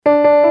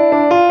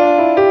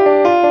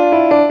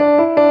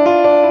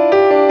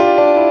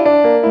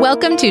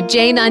Welcome to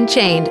Jane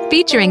Unchained,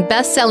 featuring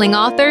best-selling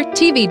author,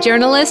 TV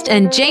journalist,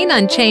 and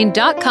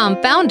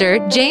JaneUnchained.com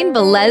founder, Jane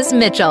Velez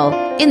Mitchell.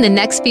 In the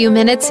next few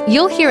minutes,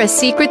 you'll hear a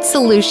secret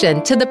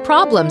solution to the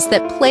problems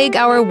that plague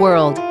our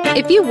world.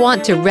 If you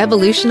want to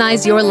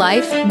revolutionize your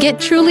life, get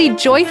truly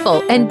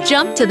joyful, and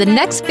jump to the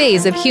next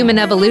phase of human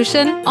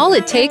evolution, all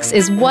it takes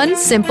is one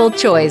simple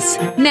choice.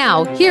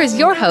 Now, here's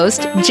your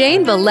host,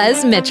 Jane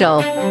Velez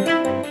Mitchell.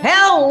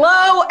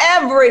 Hello,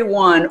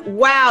 everyone.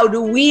 Wow,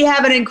 do we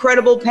have an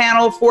incredible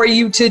panel for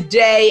you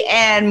today,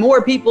 and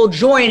more people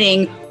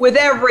joining with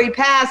every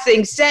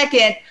passing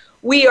second.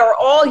 We are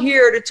all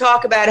here to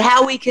talk about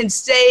how we can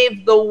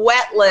save the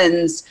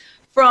wetlands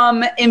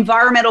from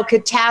environmental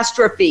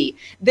catastrophe.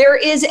 There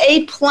is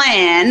a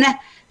plan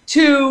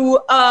to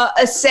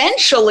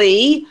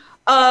essentially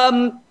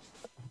bulldoze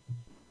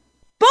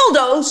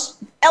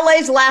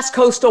LA's last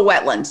coastal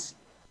wetlands.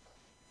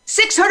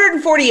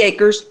 640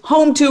 acres,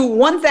 home to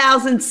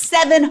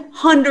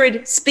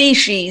 1,700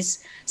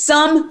 species,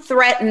 some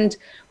threatened.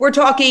 We're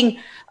talking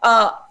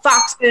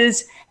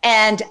foxes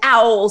and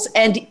owls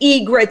and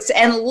egrets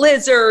and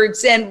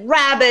lizards and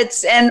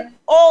rabbits and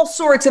all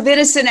sorts of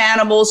innocent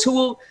animals who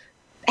will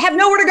have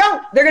nowhere to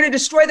go. They're going to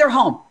destroy their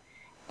home.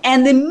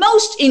 And the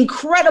most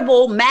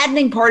incredible,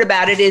 maddening part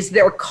about it is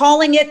they're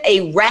calling it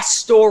a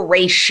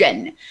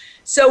restoration.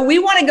 So we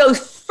want to go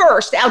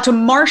first out to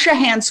Marcia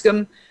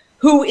Hanscom,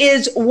 who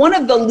is one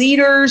of the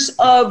leaders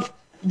of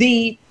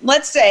the,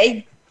 let's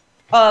say,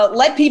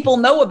 let people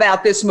know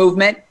about this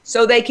movement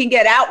so they can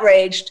get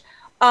outraged.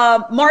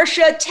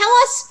 Marcia, tell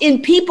us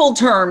in people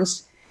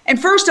terms,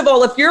 and first of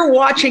all, if you're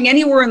watching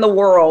anywhere in the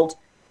world,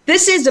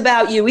 this is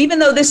about you, even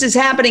though this is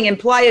happening in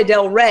Playa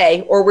del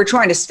Rey, or we're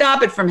trying to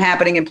stop it from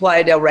happening in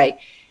Playa del Rey.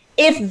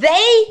 If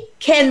they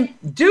can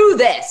do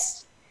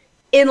this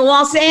in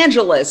Los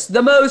Angeles,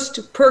 the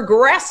most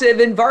progressive,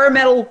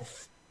 environmental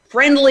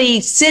friendly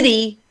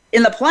city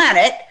in the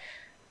planet,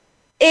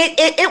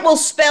 it will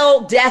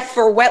spell death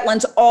for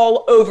wetlands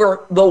all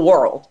over the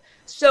world.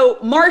 So,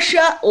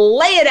 Marcia,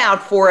 lay it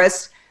out for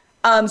us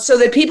so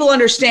that people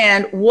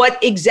understand what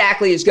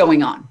exactly is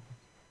going on.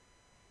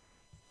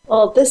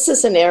 Well, this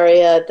is an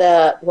area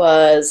that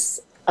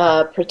was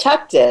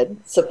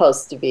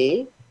supposed to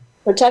be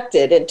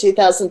protected in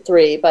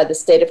 2003 by the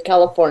state of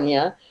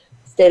California.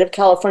 State of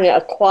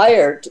California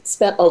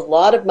spent a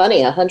lot of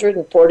money,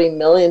 $140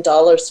 million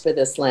for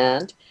this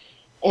land.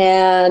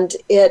 And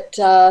it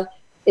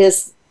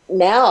is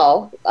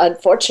now,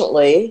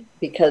 unfortunately,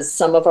 because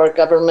some of our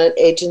government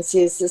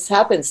agencies this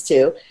happens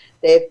to,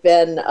 they've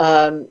been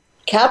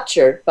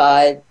captured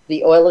by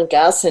the oil and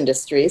gas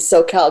industry.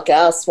 SoCal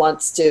Gas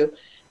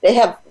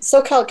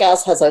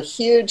has a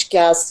huge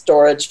gas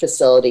storage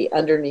facility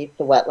underneath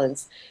the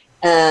wetlands,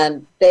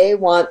 and they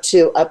want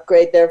to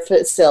upgrade their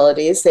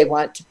facilities. They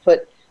want to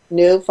put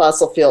new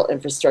fossil fuel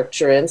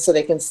infrastructure in so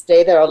they can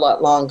stay there a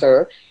lot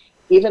longer.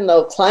 Even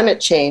though climate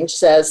change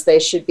says they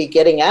should be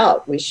getting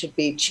out, we should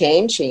be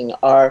changing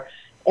our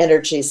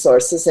energy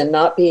sources and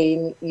not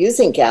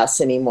using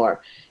gas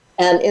anymore.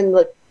 And in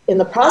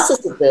the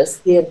process of this,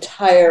 the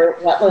entire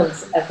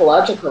Wetlands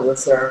Ecological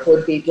Reserve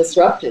would be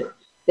disrupted.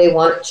 They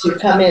want to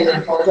come in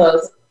and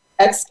bulldoze,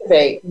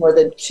 excavate more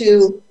than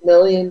 2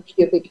 million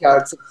cubic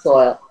yards of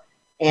soil,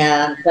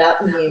 and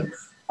that means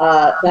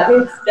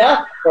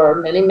death for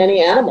many,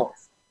 many animals.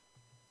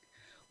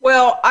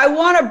 Well, I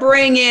want to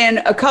bring in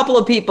a couple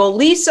of people.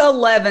 Lisa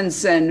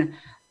Levinson,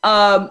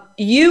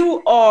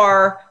 you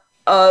are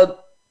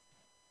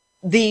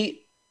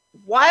the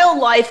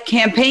Wildlife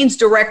Campaigns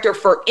Director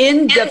for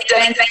In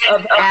Defense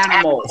of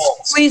Animals.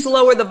 Please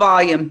lower the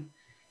volume.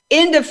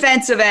 In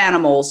Defense of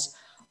Animals.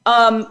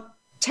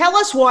 Tell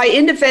us why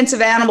In Defense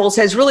of Animals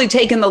has really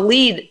taken the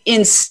lead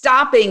in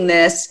stopping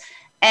this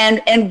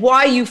and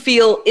why you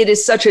feel it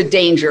is such a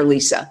danger,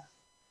 Lisa.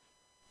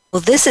 Well,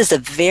 this is a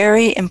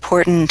very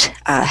important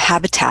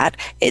habitat.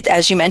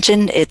 As you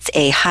mentioned, it's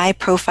a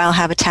high-profile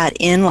habitat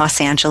in Los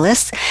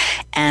Angeles.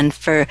 And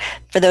for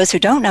those who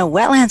don't know,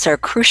 wetlands are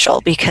crucial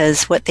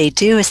because what they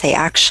do is they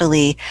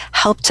actually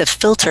help to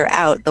filter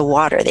out the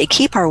water. They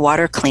keep our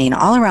water clean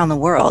all around the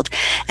world.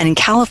 And in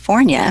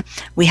California,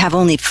 we have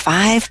only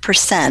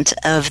 5%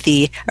 of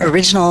the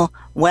original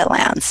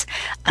wetlands.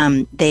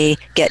 They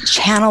get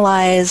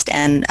channelized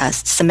and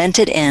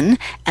cemented in,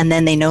 and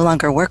then they no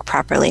longer work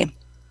properly.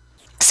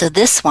 So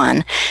this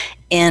one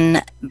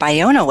in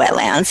Ballona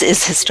Wetlands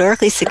is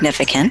historically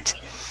significant.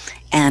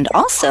 And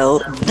also,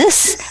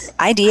 this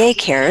IDA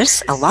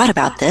cares a lot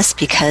about this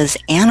because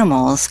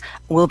animals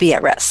will be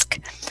at risk.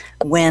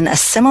 When a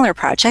similar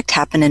project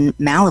happened in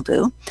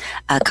Malibu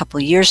a couple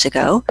years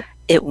ago,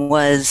 it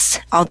was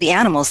all the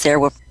animals there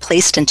were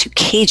placed into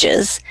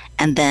cages,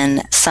 and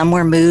then some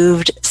were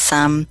moved,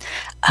 some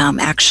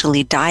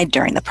actually died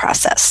during the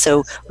process.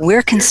 So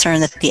we're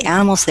concerned that the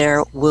animals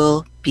there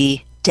will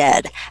be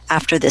dead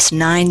after this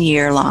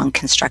 9-year-long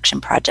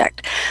construction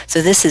project.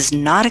 So this is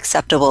not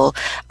acceptable.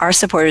 Our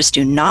supporters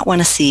do not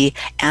want to see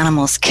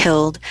animals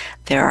killed.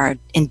 There are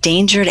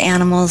endangered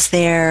animals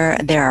there.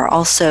 There are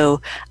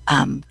also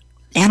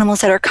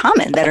animals that are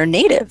common, that are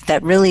native,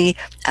 that really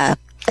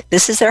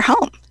this is their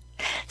home.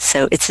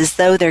 So it's as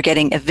though they're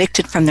getting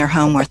evicted from their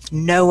home with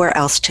nowhere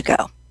else to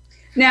go.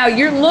 Now,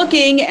 you're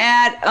looking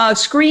at a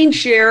screen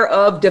share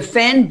of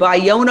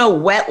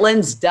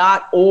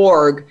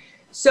defendballonawetlands.org.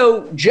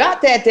 So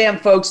jot that down,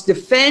 folks,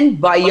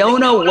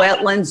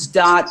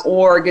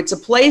 defendballonawetlands.org. It's a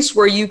place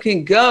where you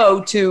can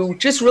go to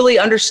just really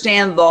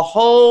understand the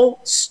whole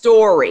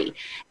story.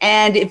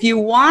 And if you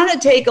want to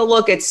take a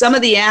look at some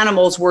of the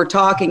animals we're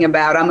talking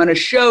about, I'm going to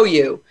show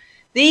you.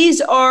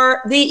 These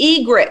are the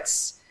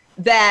egrets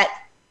that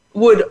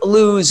would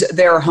lose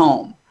their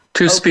home.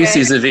 Two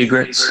species of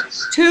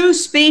egrets. Two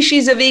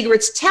species of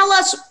egrets. Tell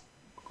us,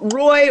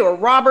 Roy or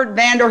Robert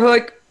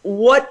Vanderhoek,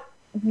 what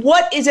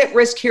is at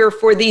risk here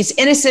for these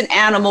innocent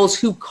animals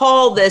who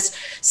call this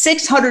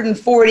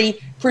 640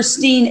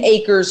 pristine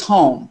acres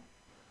home?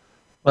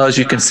 Well, as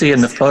you can see in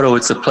the photo,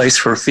 it's a place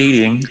for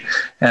feeding,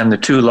 and the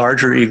two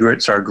larger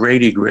egrets are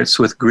great egrets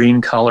with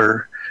green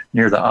color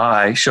near the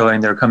eye,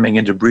 showing they're coming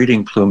into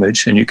breeding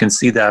plumage, and you can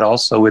see that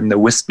also in the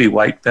wispy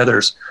white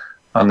feathers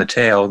on the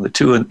tail. The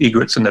two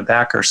egrets in the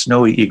back are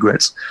snowy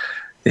egrets.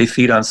 They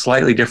feed on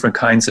slightly different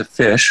kinds of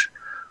fish.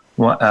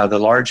 The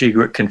large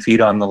egret can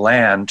feed on the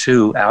land,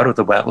 too, out of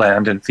the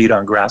wetland, and feed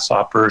on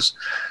grasshoppers,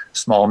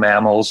 small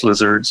mammals,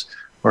 lizards,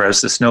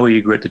 whereas the snowy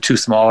egret, the two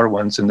smaller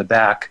ones in the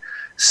back,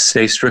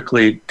 stay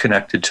strictly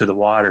connected to the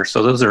water.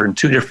 So those are in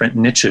two different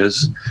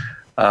niches,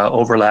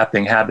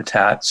 overlapping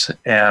habitats,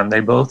 and they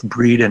both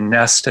breed and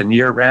nest and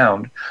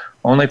year-round,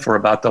 only for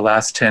about the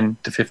last 10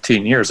 to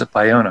 15 years at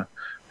Ballona.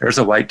 There's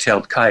a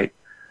white-tailed kite.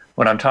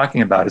 What I'm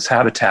talking about is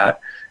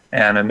habitat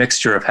and a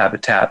mixture of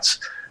habitats,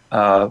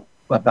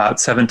 about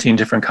 17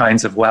 different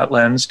kinds of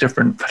wetlands,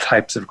 different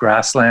types of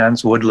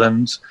grasslands,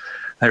 woodlands.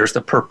 There's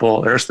the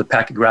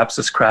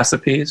Pachygrapsis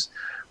crassipes,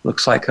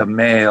 looks like a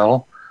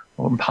male,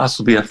 or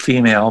possibly a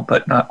female,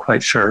 but not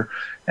quite sure.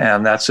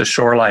 And that's a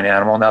shoreline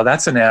animal. Now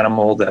that's an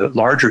animal that a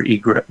larger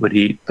egret would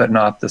eat, but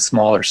not the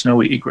smaller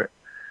snowy egret.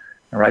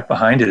 And right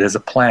behind it is a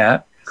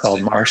plant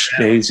called marsh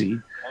daisy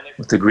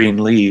with the green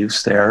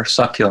leaves there,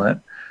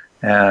 succulent.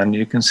 And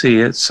you can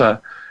see it's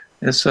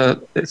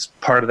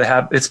part of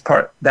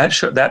the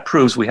that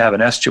proves we have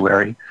an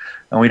estuary,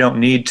 and we don't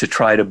need to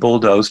try to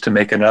bulldoze to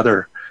make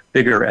another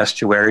bigger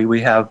estuary.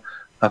 We have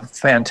a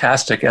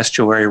fantastic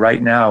estuary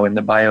right now in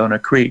the Ballona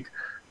Creek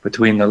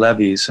between the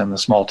levees and the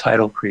small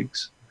tidal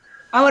creeks.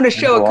 I want to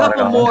show a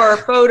couple more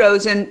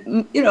photos,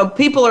 and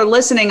people are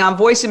listening on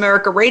Voice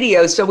America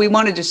Radio, so we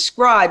want to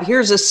describe.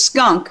 Here's a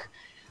skunk.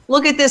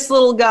 Look at this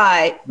little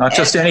guy. Not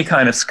just any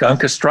kind of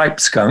skunk, a striped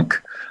skunk.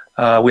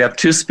 We have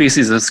two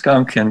species of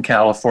skunk in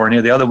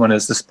California. The other one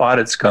is the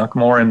spotted skunk,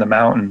 more in the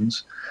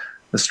mountains.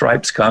 The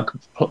striped skunk,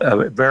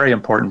 a very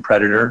important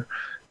predator,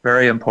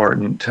 very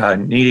important,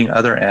 needing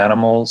other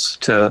animals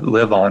to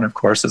live on, of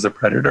course, as a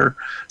predator,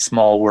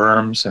 small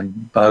worms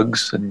and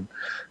bugs and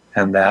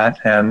that.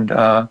 And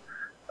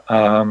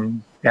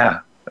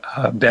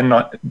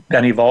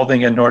been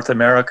evolving in North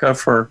America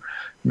for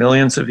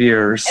millions of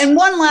years. And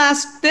one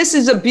last, this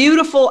is a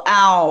beautiful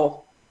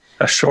owl.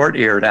 A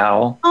short-eared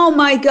owl. Oh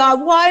my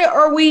God, why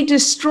are we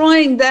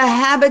destroying the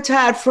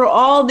habitat for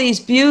all these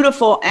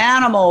beautiful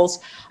animals?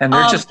 And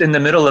they're just in the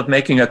middle of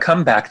making a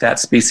comeback, that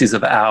species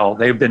of owl.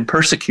 They've been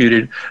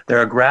persecuted.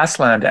 They're a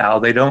grassland owl.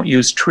 They don't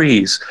use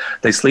trees.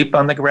 They sleep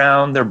on the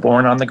ground. They're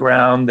born on the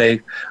ground.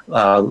 They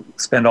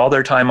spend all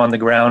their time on the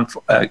ground,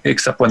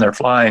 except when they're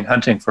flying,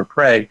 hunting for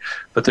prey.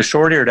 But the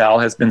short-eared owl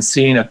has been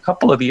seen a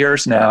couple of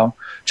years now,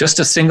 just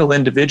a single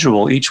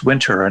individual each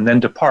winter, and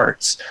then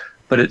departs.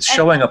 But it's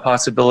showing a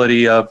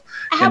possibility of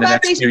how in the about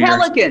next these few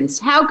pelicans?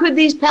 How could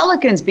these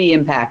pelicans be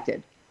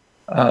impacted?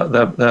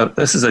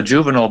 This is a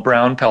juvenile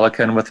brown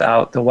pelican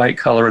without the white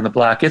color and the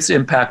black. It's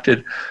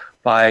impacted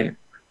by,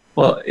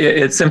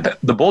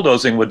 the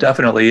bulldozing would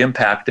definitely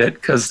impact it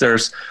because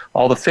there's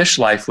all the fish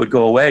life would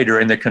go away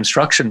during the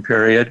construction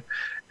period.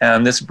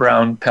 And this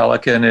brown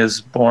pelican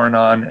is born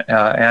on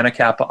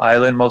Anacapa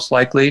Island, most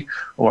likely,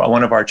 or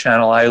one of our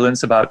channel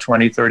islands about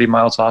 20, 30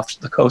 miles off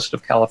the coast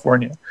of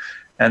California.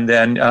 And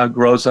then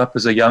grows up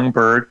as a young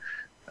bird.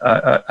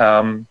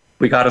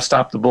 We got to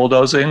stop the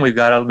bulldozing. We've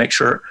got to make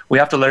sure, we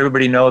have to let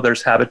everybody know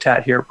there's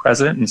habitat here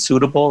present and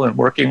suitable and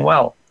working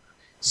well.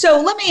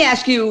 So let me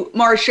ask you,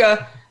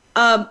 Marcia,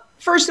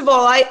 first of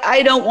all,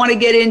 I don't want to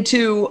get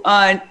into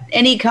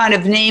any kind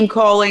of name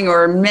calling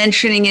or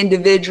mentioning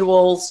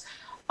individuals.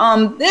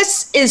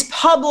 This is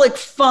public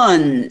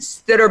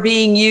funds that are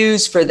being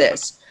used for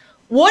this.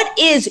 What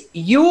is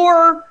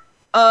your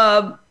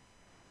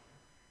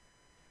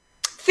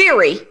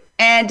theory,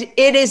 and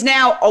it is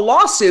now a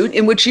lawsuit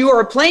in which you are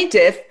a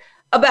plaintiff,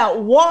 about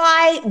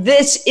why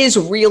this is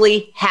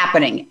really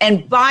happening?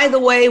 And by the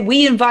way,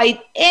 we invite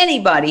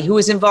anybody who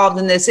is involved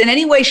in this in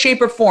any way,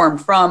 shape, or form,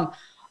 from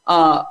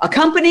a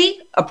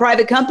company, a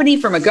private company,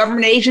 from a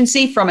government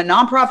agency, from a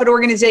nonprofit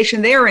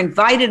organization. They are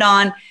invited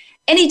on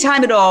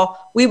anytime at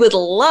all. We would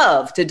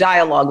love to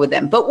dialogue with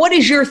them. But what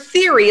is your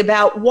theory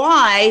about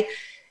why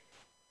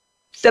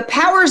the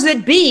powers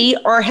that be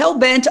are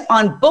hell-bent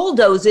on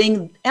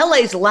bulldozing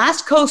LA's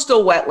last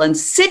coastal wetlands,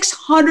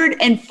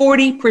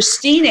 640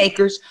 pristine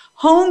acres,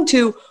 home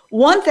to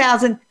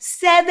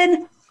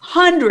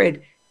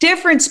 1,700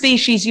 different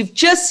species. You've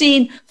just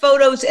seen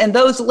photos, and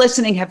those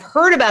listening have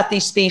heard about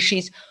these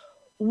species.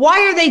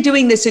 Why are they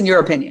doing this, in your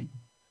opinion?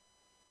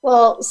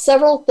 Well,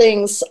 several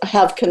things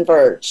have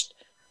converged.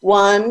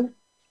 One,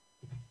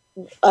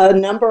 a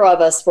number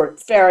of us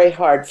worked very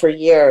hard for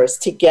years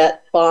to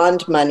get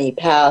bond money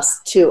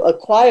passed to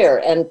acquire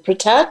and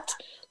protect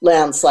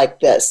lands like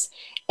this.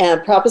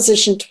 And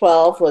Proposition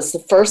 12 was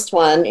the first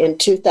one in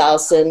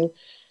 2000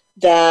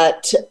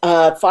 that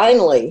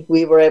finally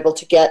we were able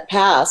to get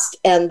passed.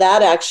 And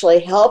that actually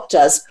helped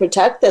us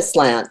protect this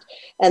land.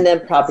 And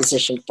then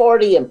Proposition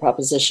 40 and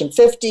Proposition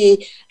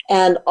 50,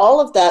 and all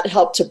of that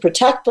helped to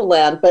protect the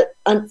land. But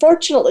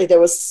unfortunately, there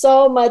was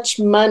so much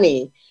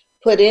money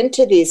put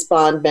into these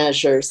bond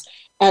measures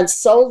and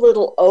so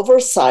little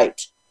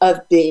oversight of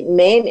the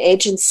main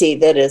agency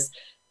that is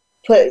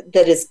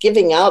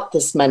giving out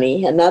this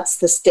money, and that's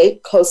the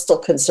State Coastal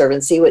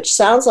Conservancy, which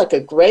sounds like a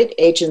great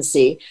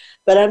agency,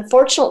 but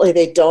unfortunately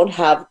they don't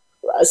have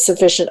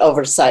sufficient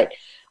oversight.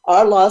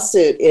 Our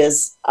lawsuit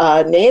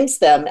names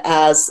them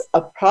as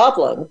a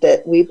problem,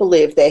 that we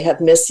believe they have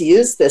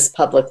misused this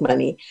public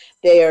money.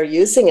 They are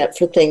using it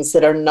for things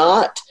that are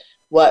not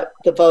what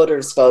the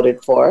voters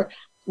voted for.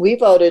 We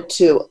voted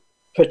to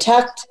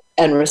protect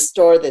and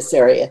restore this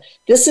area.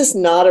 This is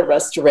not a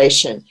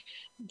restoration.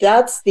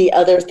 That's the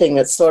other thing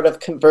that's sort of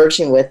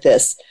converging with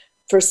this.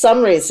 For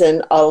some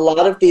reason, a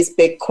lot of these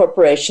big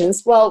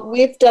corporations, well,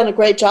 we've done a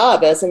great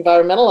job as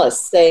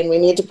environmentalists saying we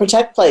need to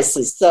protect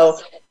places. So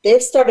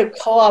they've started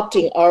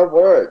co-opting our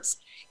words.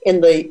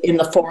 In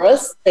the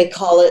forest, they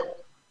call it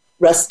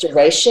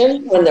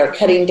restoration when they're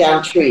cutting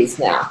down trees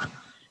now.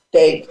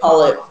 They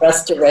call it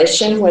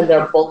restoration when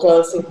they're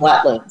bulldozing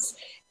wetlands.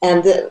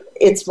 And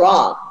it's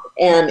wrong.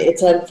 And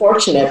it's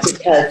unfortunate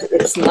because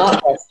it's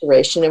not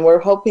restoration. And we're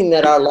hoping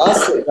that our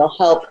lawsuit will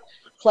help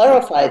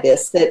clarify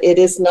this, that it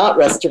is not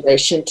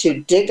restoration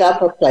to dig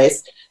up a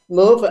place,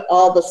 move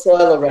all the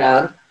soil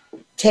around,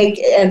 take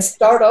and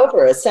start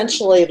over,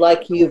 essentially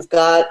like you've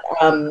got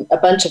a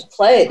bunch of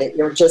clay that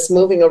you're just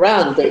moving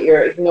around, that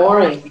you're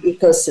ignoring the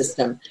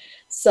ecosystem.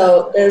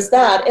 So there's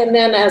that. And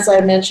then, as I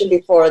mentioned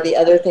before, the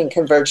other thing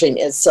converging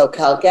is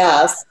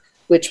SoCalGas,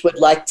 which would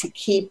like to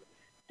keep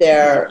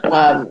their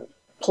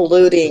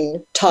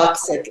polluting,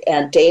 toxic,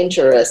 and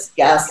dangerous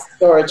gas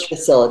storage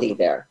facility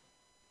there.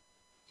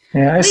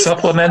 May I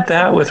supplement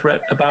that with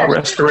about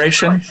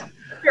restoration?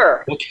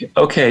 Sure.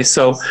 Okay,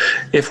 so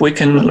if we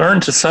can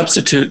learn to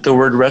substitute the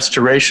word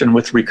restoration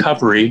with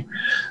recovery,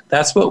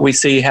 that's what we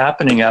see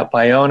happening at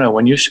Ballona.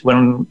 When you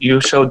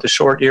showed the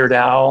short-eared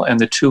owl and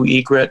the two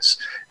egrets,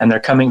 and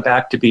they're coming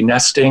back to be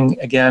nesting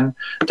again,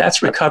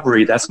 that's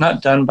recovery. That's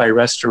not done by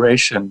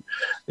restoration.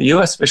 The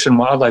U.S. Fish and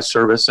Wildlife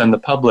Service and the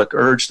public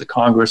urged the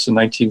Congress in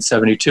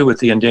 1972 with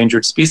the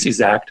Endangered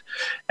Species Act,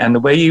 and the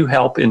way you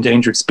help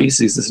endangered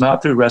species is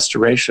not through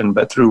restoration,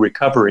 but through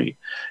recovery.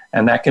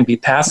 And that can be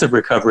passive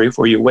recovery,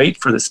 where you wait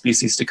for the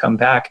species to come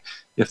back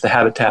if the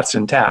habitat's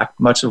intact,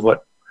 much of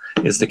what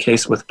is the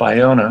case with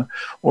Ballona.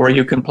 Or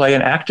you can play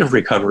an active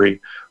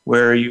recovery,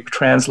 where you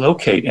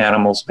translocate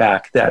animals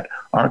back that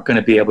aren't going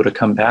to be able to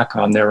come back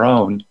on their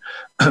own.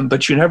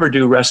 But you never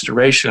do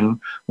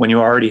restoration when you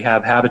already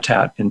have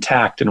habitat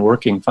intact and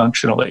working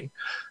functionally.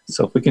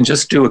 So if we can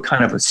just do a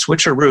kind of a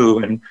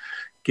switcheroo and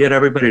get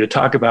everybody to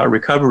talk about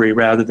recovery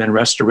rather than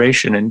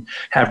restoration, and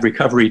have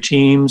recovery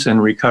teams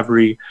and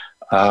recovery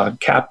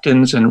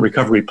captains and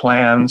recovery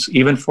plans,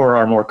 even for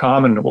our more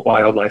common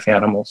wildlife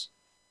animals.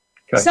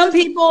 Okay. Some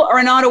people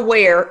are not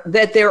aware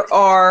that there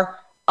are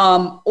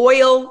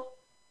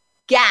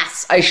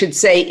gas, I should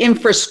say,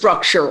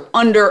 infrastructure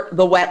under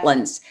the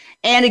wetlands.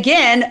 And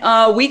again,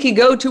 we could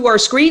go to our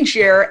screen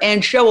share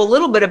and show a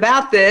little bit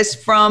about this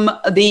from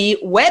the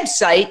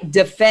website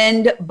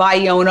Defend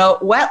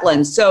Ballona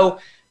Wetlands. So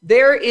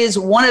there is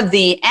one of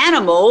the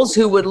animals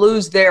who would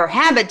lose their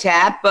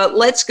habitat, but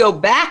let's go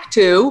back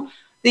to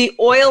the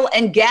oil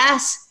and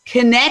gas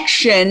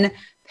connection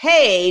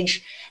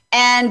page.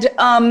 And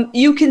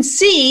you can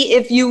see,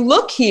 if you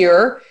look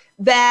here,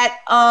 that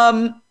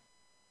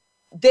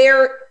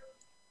there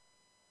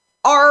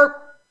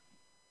are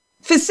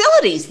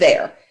facilities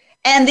there.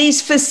 And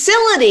these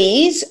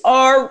facilities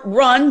are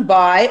run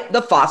by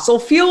the fossil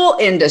fuel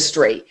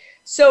industry.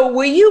 So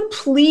will you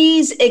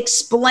please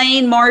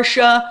explain,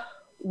 Marcia,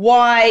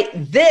 why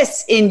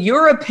this, in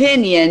your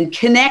opinion,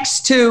 connects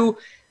to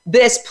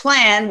this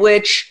plan,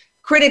 which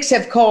critics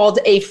have called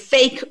a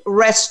fake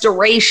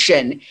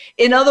restoration?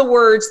 In other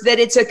words, that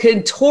it's a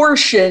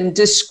contortion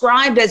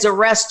described as a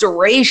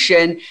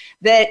restoration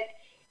that,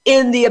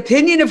 in the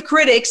opinion of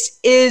critics,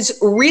 is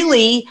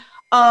really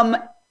a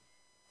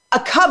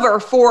cover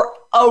for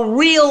a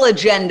real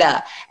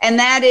agenda, and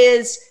that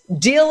is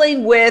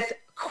dealing with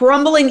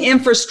crumbling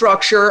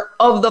infrastructure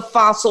of the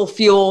fossil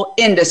fuel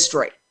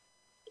industry.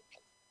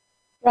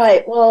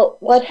 Right. Well,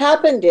 what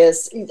happened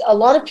is a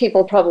lot of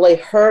people probably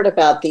heard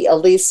about the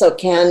Aliso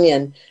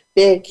Canyon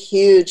big,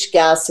 huge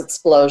gas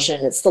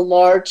explosion. It's the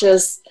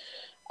largest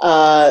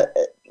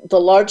the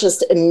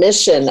largest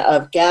emission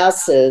of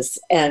gases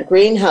and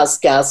greenhouse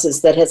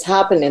gases that has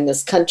happened in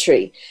this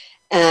country.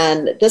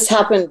 And this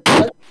happened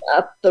just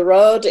up the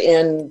road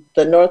in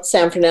the North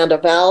San Fernando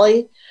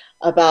Valley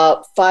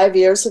about 5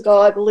 years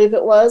ago, I believe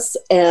it was.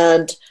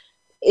 And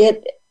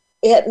it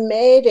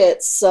made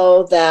it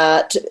so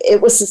that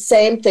it was the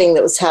same thing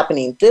that was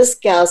happening. This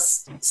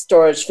gas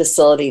storage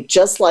facility,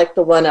 just like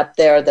the one up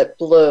there that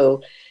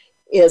blew,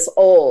 is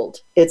old.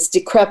 It's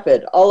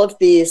decrepit. All of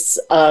these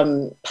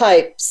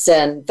pipes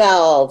and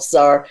valves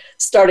are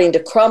starting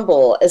to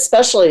crumble,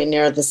 especially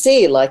near the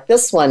sea like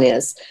this one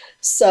is.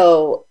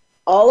 So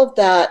all of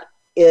that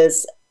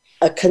is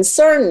a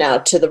concern now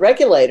to the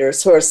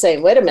regulators, who are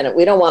saying, wait a minute,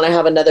 we don't want to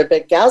have another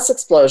big gas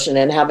explosion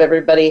and have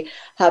everybody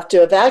have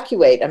to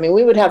evacuate. I mean,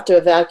 we would have to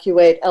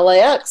evacuate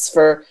LAX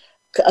for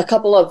a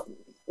couple of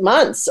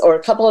months or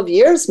a couple of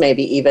years,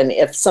 maybe even,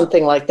 if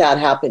something like that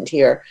happened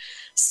here.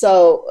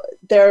 So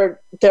they're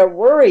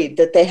worried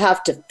that they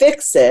have to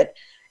fix it,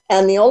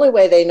 and the only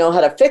way they know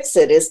how to fix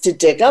it is to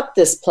dig up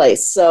this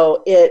place.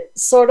 So it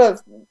sort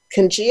of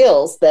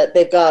congeals that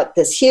they've got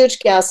this huge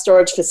gas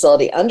storage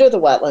facility under the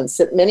wetlands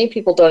that many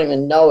people don't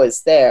even know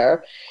is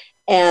there,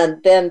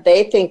 and then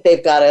they think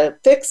they've got to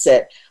fix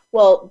it.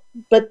 Well,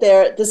 but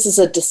this is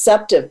a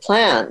deceptive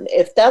plan.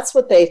 If that's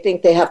what they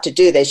think they have to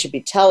do, they should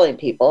be telling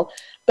people.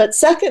 But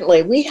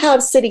secondly, we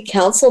have city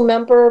council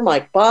member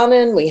Mike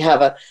Bonin, we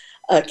have a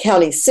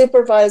county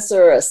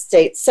supervisor, a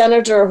state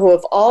senator, who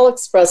have all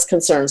expressed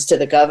concerns to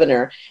the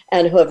governor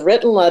and who have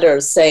written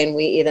letters saying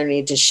we either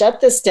need to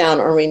shut this down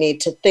or we need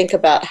to think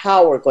about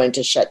how we're going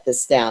to shut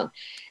this down.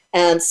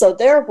 And so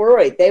they're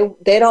worried.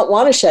 They don't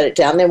want to shut it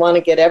down. They want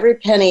to get every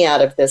penny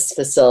out of this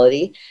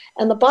facility.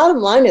 And the bottom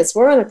line is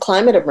we're in a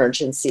climate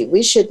emergency.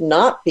 We should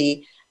not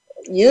be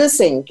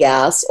using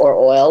gas or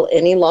oil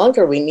any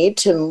longer. We need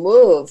to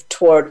move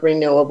toward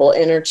renewable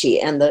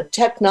energy, and the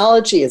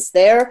technology is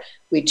there.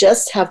 We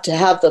just have to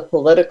have the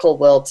political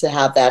will to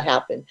have that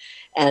happen.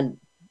 And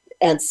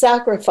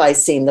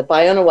sacrificing the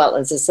Ballona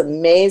Wetlands, this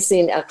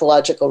amazing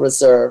ecological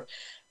reserve,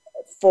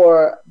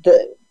 for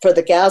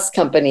the gas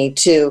company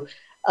to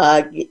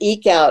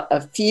eke out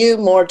a few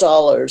more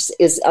dollars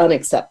is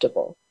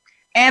unacceptable.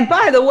 And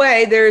by the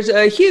way, there's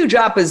a huge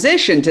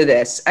opposition to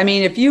this. I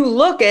mean, if you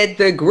look at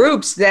the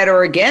groups that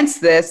are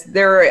against this,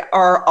 there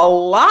are a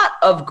lot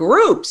of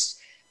groups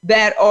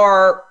that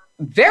are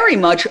very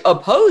much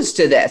opposed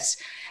to this.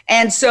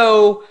 And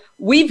so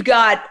we've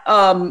got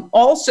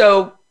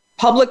also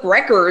public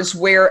records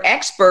where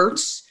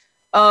experts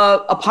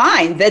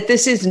opine that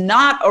this is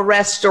not a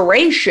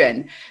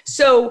restoration.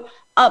 So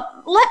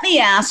let me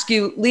ask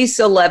you,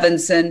 Lisa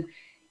Levinson,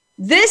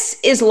 this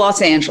is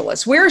Los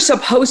Angeles. We're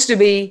supposed to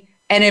be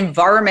an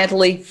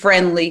environmentally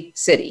friendly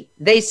city.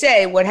 They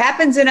say what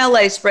happens in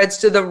LA spreads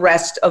to the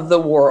rest of the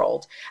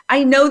world.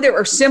 I know there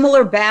are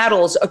similar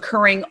battles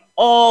occurring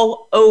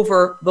all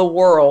over the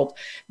world.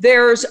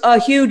 There's a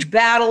huge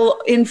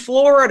battle in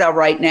Florida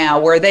right now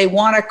where they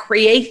want to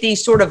create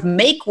these sort of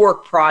make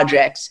work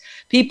projects.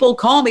 People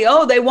call me,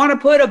 oh, they want to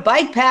put a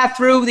bike path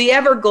through the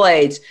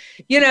Everglades.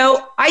 You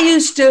know, I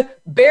used to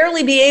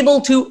barely be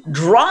able to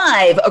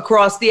drive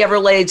across the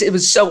Everglades. It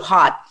was so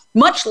hot.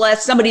 Much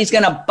less somebody's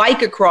going to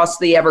bike across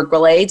the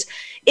Everglades.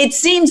 It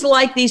seems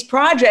like these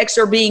projects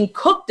are being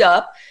cooked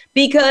up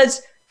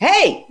because,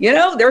 hey, you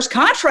know, there's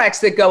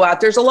contracts that go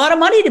out. There's a lot of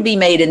money to be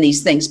made in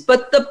these things.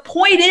 But the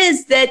point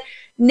is that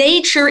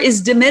nature is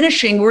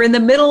diminishing. We're in the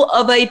middle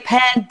of a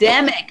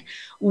pandemic.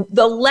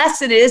 The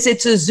lesson is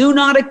it's a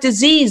zoonotic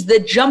disease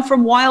that jumped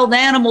from wild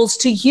animals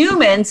to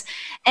humans.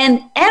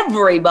 And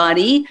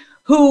everybody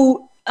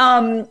who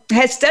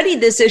has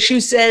studied this issue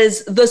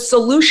says the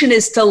solution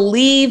is to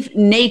leave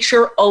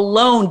nature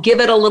alone, give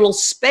it a little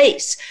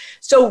space.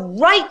 So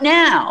right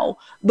now,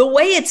 the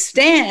way it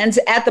stands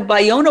at the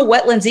Ballona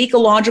Wetlands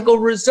Ecological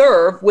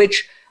Reserve,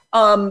 which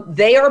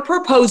they are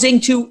proposing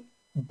to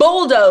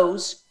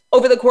bulldoze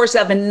over the course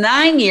of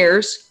 9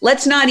 years,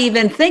 let's not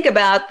even think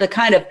about the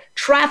kind of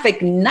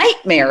traffic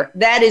nightmare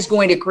that is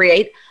going to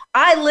create.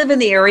 I live in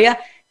the area.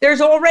 There's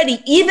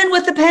already, even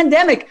with the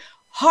pandemic,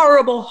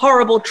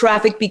 horrible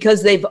traffic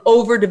because they've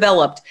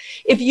overdeveloped.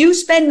 If you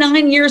spend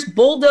 9 years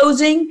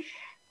bulldozing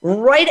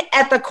right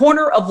at the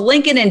corner of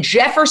Lincoln and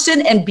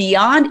Jefferson and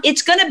beyond,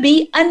 it's going to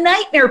be a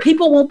nightmare.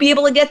 People won't be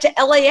able to get to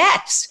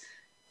LAX.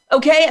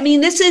 Okay? I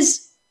mean, this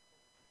is,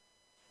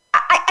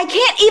 I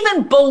can't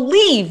even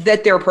believe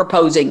that they're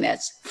proposing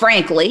this,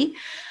 frankly.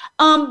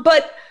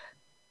 But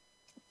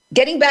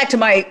getting back to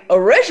my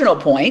original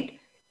point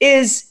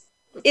is,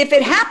 if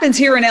it happens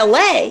here in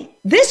LA,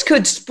 this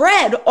could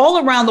spread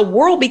all around the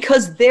world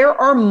because there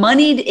are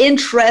moneyed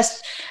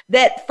interests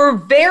that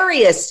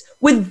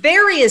with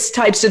various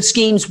types of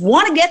schemes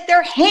want to get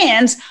their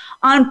hands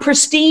on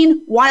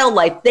pristine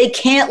wildlife. They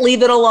can't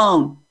leave it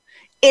alone.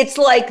 It's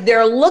like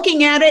they're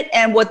looking at it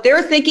and what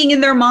they're thinking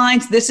in their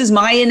minds, this is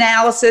my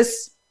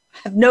analysis, I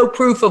have no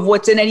proof of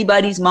what's in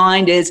anybody's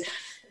mind, is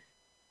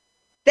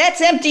that's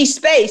empty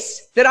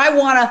space that I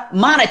want to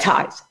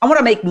monetize. I want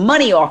to make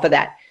money off of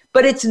that.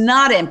 But it's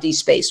not empty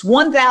space.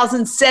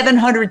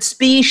 1,700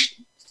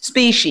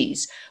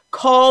 species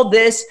call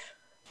this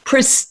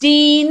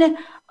pristine,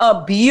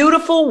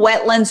 beautiful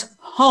wetlands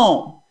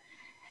home.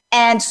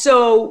 And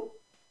so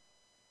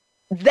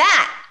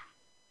that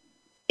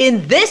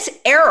in this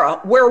era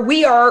where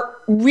we are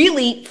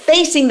really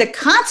facing the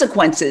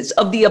consequences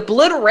of the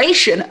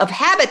obliteration of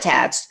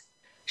habitats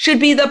should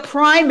be the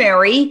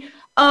primary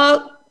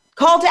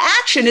call to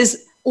action,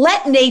 is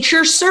let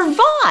nature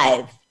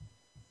survive.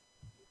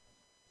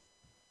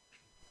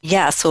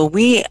 Yeah, so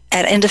we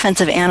at In Defense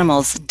of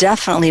Animals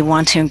definitely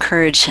want to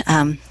encourage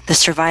the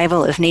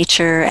survival of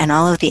nature and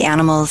all of the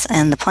animals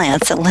and the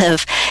plants that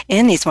live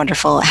in these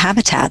wonderful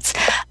habitats.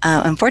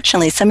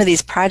 Unfortunately, some of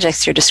these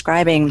projects you're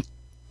describing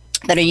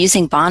that are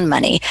using bond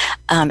money,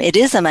 it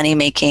is a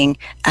money-making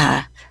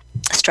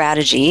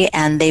strategy,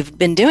 and they've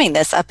been doing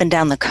this up and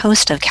down the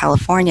coast of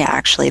California.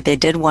 Actually, they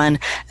did one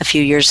a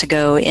few years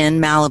ago in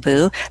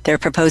Malibu. They're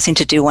proposing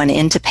to do one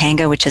in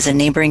Topanga, which is a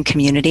neighboring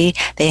community.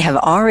 They have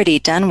already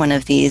done one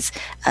of these,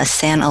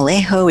 San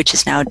Alejo, which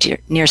is now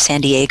near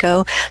San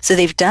Diego. So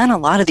they've done a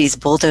lot of these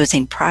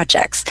bulldozing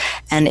projects,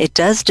 and it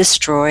does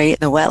destroy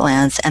the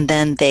wetlands, and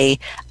then they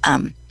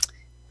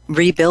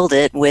rebuild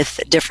it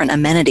with different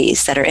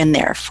amenities that are in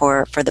there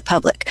for the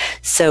public.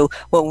 So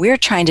what we're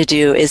trying to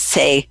do is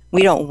say,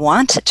 we don't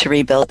want to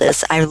rebuild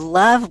this. I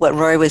love what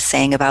Roy was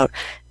saying about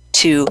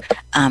to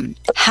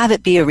have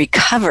it be a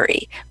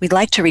recovery. We'd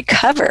like to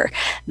recover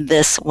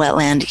this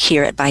wetland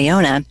here at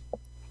Ballona,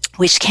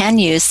 which can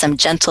use some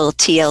gentle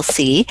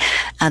TLC.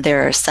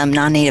 There are some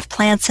non-native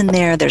plants in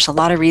there. There's a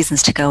lot of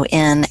reasons to go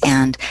in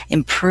and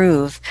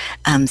improve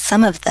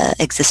some of the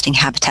existing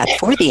habitat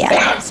for the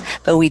animals,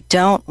 but we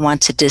don't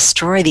want to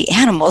destroy the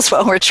animals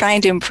while we're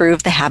trying to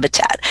improve the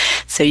habitat.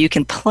 So you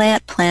can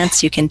plant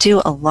plants, you can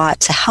do a lot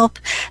to help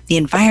the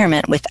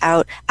environment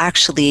without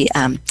actually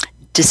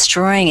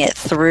destroying it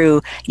through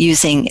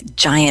using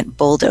giant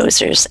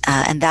bulldozers.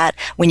 And that,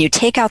 when you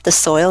take out the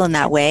soil in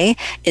that way,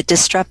 it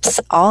disrupts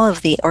all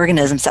of the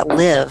organisms that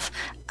live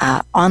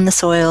on the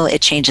soil.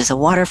 It changes the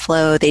water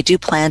flow. They do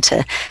plan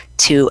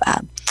to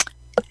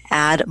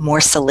add more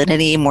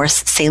salinity, more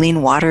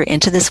saline water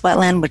into this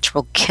wetland, which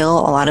will kill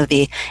a lot of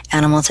the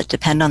animals that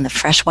depend on the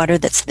fresh water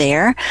that's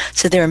there.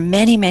 So there are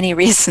many, many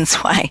reasons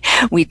why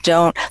we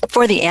don't,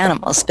 for the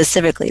animals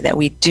specifically, that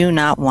we do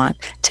not want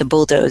to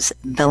bulldoze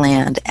the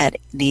land at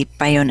the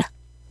Ballona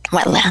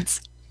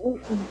Wetlands.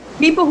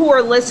 People who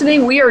are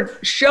listening, we are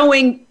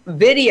showing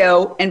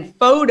video and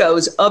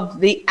photos of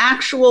the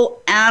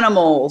actual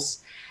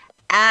animals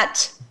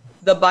at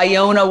the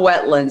Ballona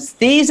Wetlands.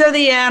 These are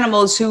the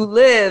animals who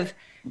live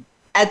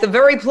at the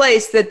very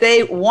place that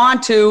they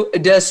want to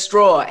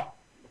destroy.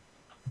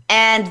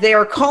 And they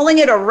are calling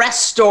it a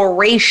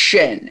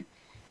restoration.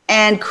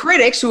 And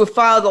critics who have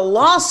filed a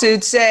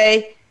lawsuit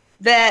say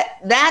that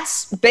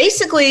that's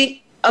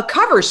basically a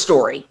cover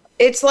story.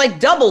 It's like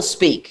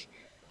doublespeak.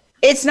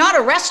 It's not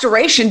a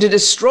restoration to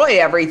destroy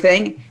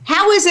everything.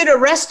 How is it a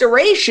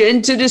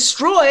restoration to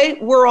destroy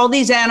where all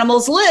these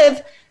animals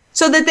live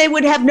so that they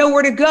would have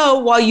nowhere to go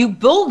while you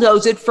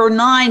bulldoze it for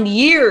 9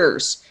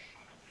 years?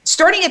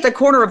 Starting at the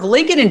corner of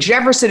Lincoln and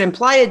Jefferson and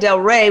Playa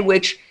del Rey,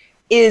 which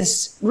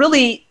is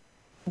really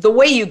the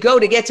way you go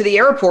to get to the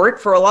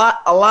airport for a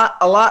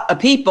lot of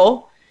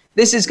people.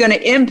 This is going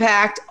to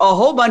impact a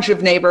whole bunch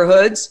of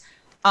neighborhoods,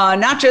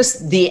 not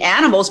just the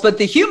animals, but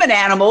the human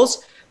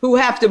animals who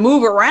have to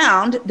move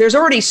around. There's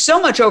already so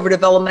much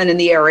overdevelopment in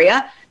the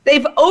area.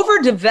 They've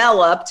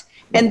overdeveloped,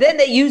 and then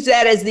they use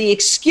that as the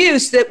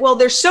excuse that, well,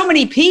 there's so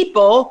many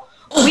people,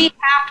 we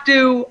have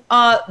to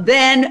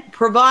then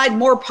provide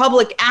more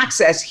public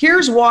access.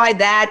 Here's why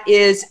that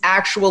is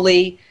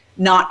actually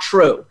not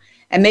true.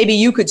 And maybe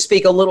you could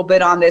speak a little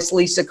bit on this,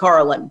 Lisa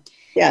Carlin.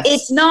 Yes.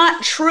 It's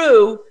not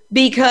true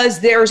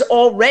because there's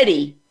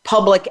already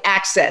public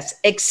access,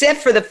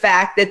 except for the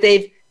fact that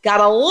they've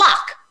got a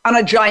lock on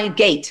a giant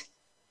gate.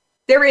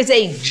 There is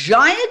a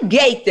giant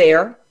gate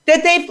there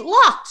that they've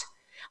locked.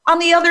 On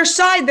the other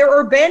side, there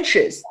are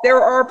benches.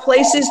 There are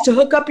places to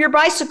hook up your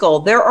bicycle.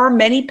 There are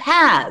many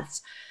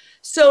paths.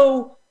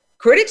 So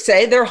critics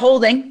say they're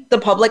holding the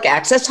public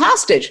access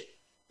hostage.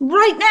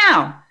 Right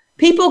now,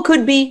 people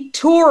could be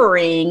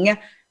touring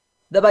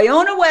the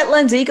Ballona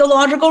Wetlands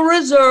Ecological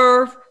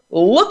Reserve,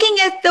 looking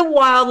at the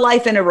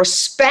wildlife in a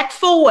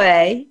respectful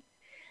way,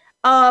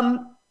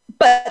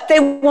 but they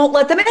won't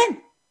let them in.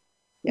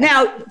 Yeah.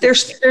 Now,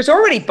 there's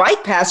already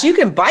bike paths. You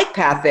can bike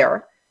path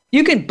there.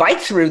 You can bike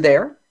through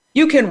there.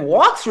 You can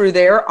walk through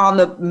there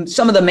on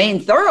some of the main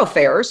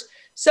thoroughfares.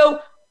 So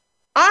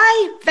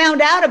I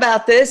found out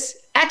about this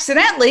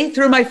accidentally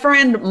through my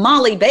friend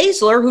Molly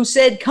Baszler, who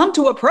said, come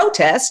to a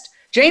protest.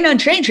 Jane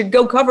Unchained should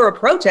go cover a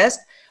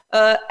protest.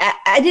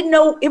 I didn't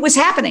know it was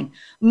happening.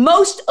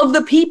 Most of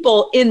the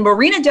people in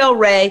Marina del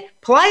Rey,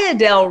 Playa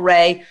del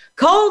Rey,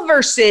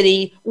 Culver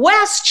City,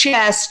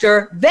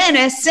 Westchester,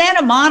 Venice,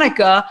 Santa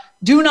Monica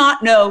do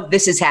not know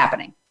this is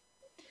happening.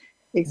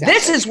 Exactly.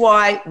 This is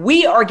why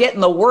we are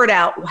getting the word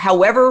out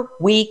however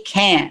we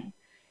can,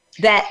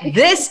 that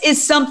this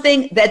is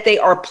something that they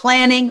are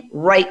planning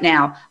right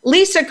now.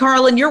 Lisa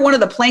Carlin, you're one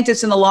of the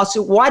plaintiffs in the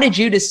lawsuit. Why did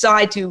you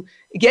decide to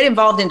get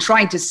involved in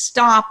trying to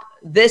stop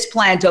this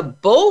plan to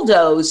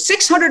bulldoze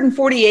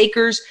 640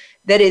 acres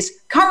that is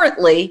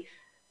currently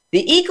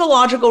the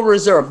Ecological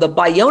Reserve, the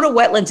Ballona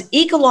Wetlands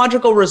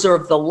Ecological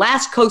Reserve, the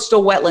last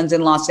coastal wetlands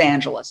in Los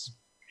Angeles.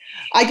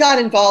 I got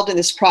involved in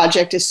this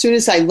project as soon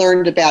as I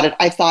learned about it.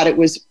 I thought it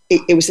was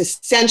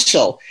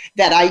essential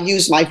that I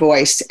use my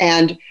voice,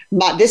 and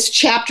this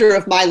chapter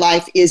of my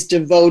life is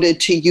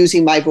devoted to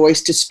using my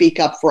voice to speak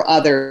up for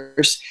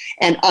others,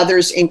 and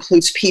others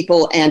includes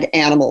people and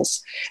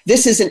animals.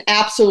 This is an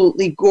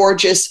absolutely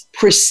gorgeous,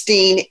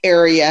 pristine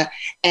area,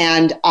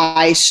 and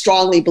I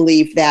strongly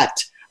believe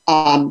that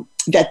am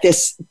I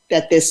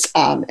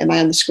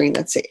on the screen?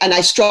 Let's see. And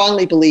I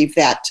strongly believe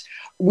that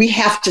we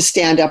have to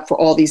stand up for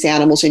all these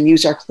animals and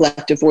use our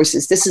collective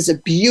voices. This is a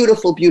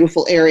beautiful,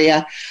 beautiful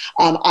area.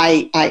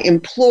 I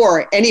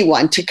implore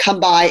anyone to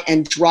come by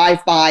and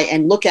drive by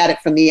and look at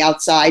it from the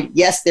outside.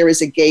 Yes, there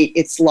is a gate.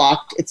 It's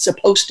locked. It's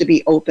supposed to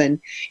be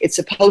open. It's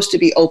supposed to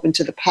be open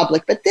to the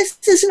public. But this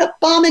is an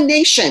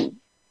abomination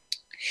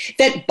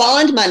that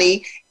bond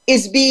money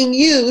is being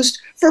used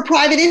for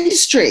private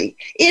industry.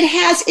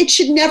 It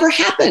should never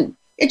happen.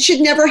 It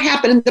should never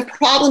happen. And the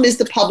problem is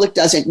the public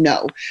doesn't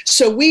know.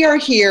 So we are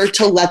here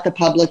to let the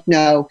public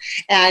know.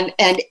 And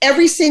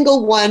every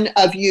single one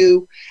of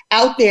you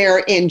out there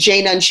in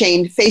Jane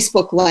Unchained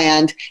Facebook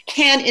land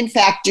can, in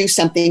fact, do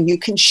something. You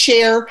can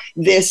share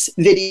this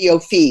video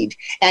feed,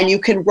 and you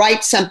can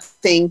write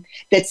something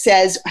that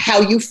says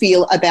how you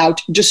feel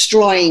about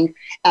destroying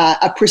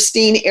a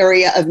pristine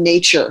area of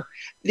nature.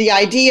 The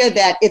idea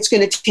that it's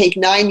going to take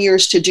 9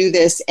 years to do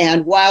this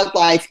and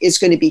wildlife is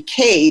going to be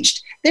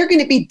caged, they're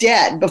going to be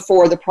dead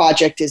before the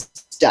project is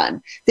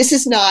done. This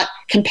is not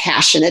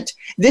compassionate.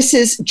 This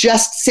is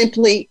just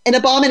simply an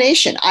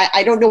abomination.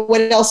 I don't know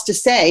what else to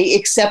say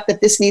except that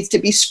this needs to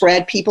be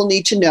spread. People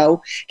need to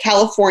know.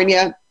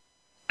 California,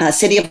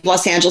 City of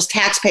Los Angeles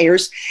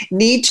taxpayers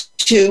need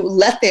to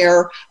let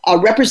their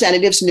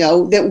representatives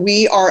know that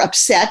we are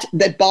upset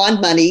that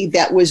bond money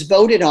that was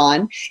voted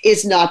on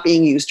is not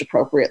being used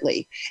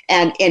appropriately.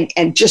 And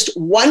just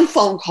one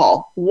phone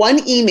call,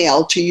 one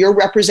email to your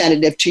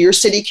representative, to your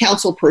city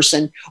council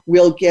person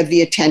will give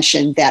the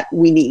attention that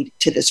we need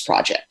to this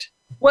project.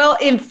 Well,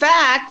 in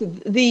fact,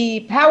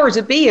 the powers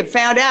that be have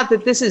found out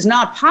that this is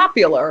not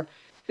popular.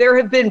 There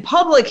have been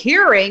public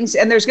hearings,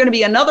 and there's going to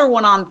be another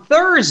one on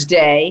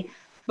Thursday.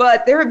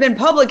 But there have been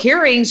public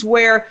hearings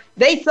where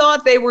they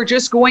thought they were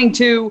just going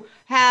to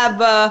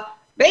have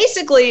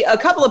basically a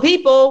couple of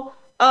people,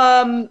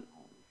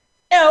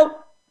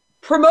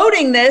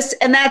 promoting this,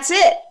 and that's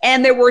it.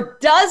 And there were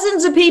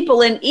dozens of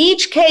people in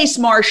each case,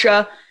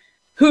 Marcia,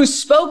 who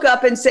spoke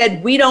up and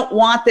said, we don't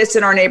want this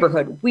in our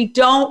neighborhood. We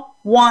don't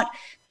want.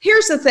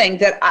 Here's the thing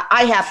that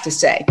I have to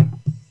say.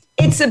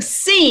 It's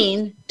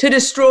obscene to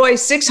destroy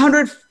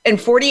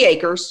 640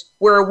 acres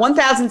where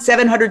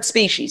 1,700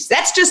 species,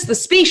 that's just the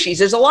species,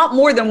 there's a lot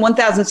more than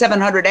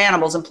 1,700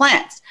 animals and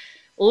plants,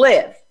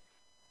 live,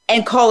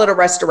 and call it a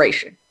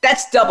restoration.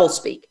 That's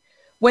doublespeak.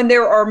 When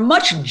there are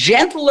much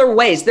gentler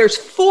ways, there's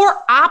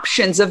 4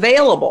 options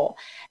available.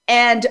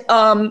 And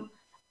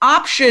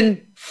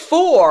option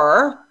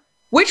 4,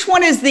 which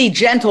one is the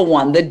gentle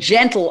one, the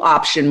gentle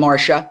option,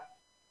 Marcia?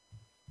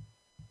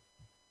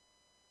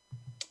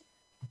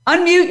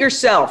 Unmute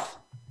yourself.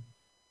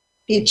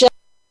 The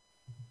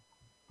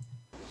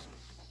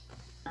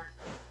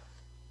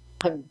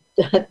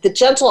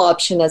gentle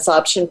option is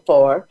option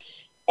 4,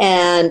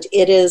 and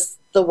it is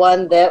the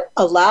one that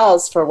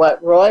allows for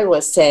what Roy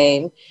was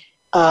saying,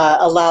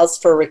 allows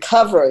for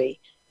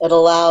recovery. It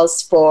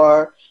allows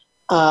for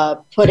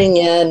putting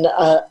in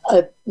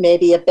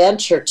maybe a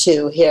bench or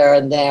 2 here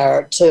and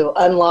there to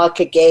unlock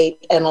a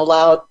gate and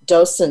allow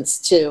docents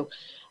to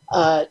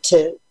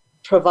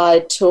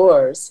provide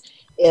tours.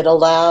 It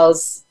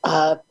allows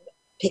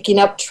picking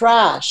up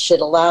trash. It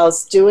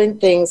allows doing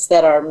things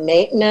that are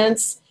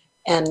maintenance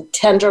and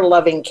tender,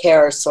 loving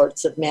care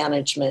sorts of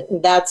management.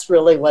 And that's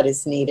really what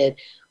is needed.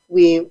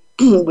 We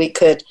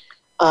could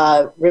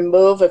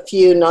remove a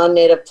few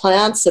non-native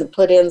plants and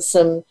put in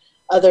some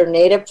other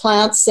native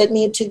plants that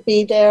need to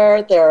be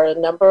there. There are a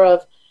number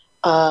of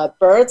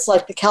birds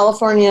like the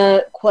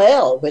California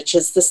quail, which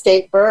is the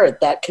state bird,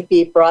 that could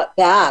be brought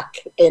back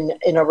in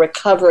a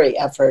recovery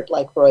effort,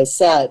 like Roy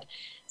said.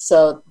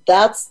 So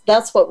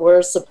that's what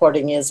we're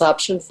supporting is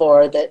option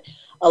 4 that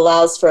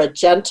allows for a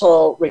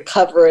gentle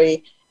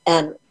recovery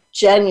and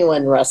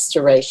genuine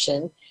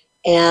restoration.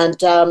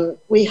 And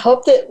we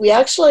hope that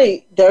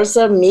there's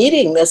a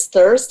meeting this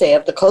Thursday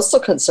of the Coastal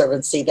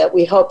Conservancy that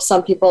we hope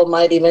some people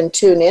might even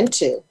tune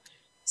into.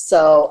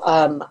 So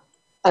I'm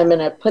going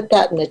to put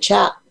that in the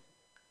chat.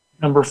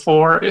 Number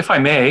 4, if I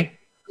may.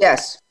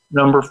 Yes.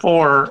 Number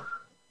 4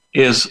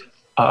 is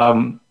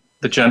the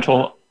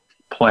gentle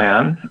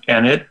plan,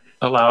 and it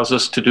allows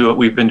us to do what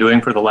we've been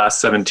doing for the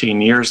last 17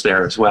 years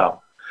there as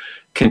well.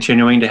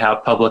 Continuing to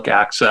have public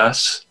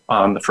access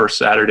on the first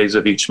Saturdays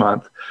of each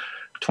month,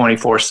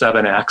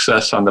 24/7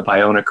 access on the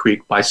Ballona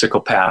Creek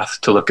bicycle path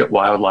to look at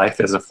wildlife.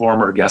 As a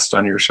former guest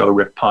on your show,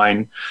 Rick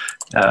Pine,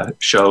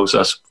 shows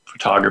us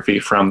photography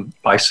from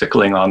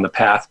bicycling on the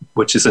path,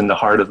 which is in the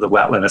heart of the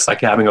wetland. It's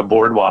like having a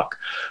boardwalk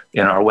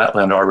in our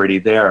wetland already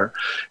there.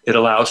 It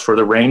allows for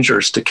the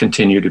rangers to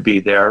continue to be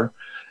there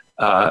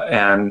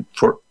and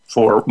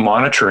for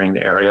monitoring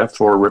the area,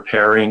 for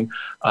repairing,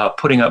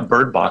 putting up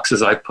bird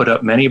boxes. I've put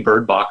up many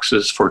bird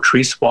boxes for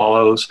tree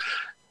swallows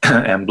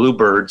and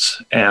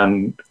bluebirds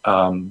and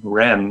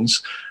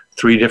wrens,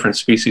 3 different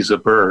species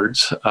of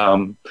birds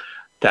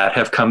that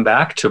have come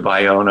back to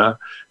Ballona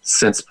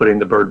since putting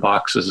the bird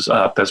boxes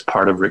up as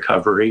part of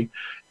recovery.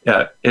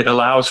 It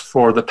allows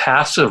for the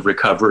passive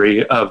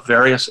recovery of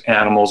various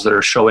animals that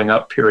are showing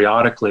up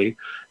periodically.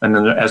 And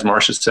then, as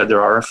Marcia said,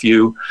 there are a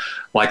few,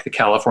 like the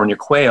California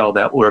quail,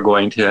 that we're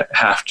going to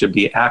have to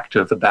be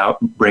active about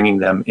bringing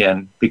them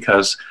in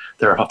because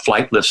they're a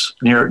flightless,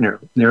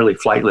 nearly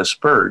flightless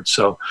bird.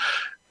 So,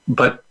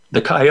 but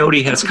the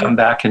coyote has come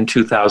back in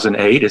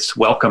 2008. It's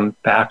welcome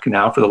back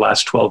now for the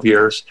last 12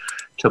 years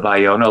to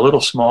Ballona. A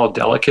little small,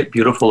 delicate,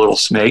 beautiful little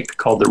snake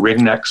called the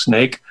ringneck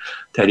snake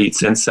that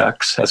eats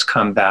insects has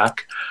come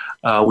back.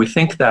 We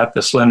think that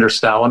the slender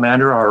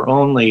salamander, our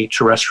only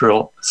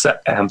terrestrial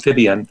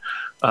amphibian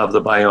of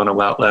the Ballona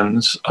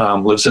wetlands,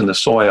 lives in the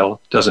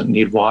soil, doesn't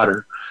need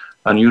water.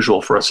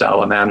 Unusual for a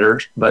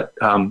salamander, but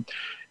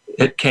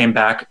it came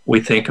back,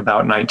 we think,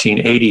 about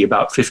 1980,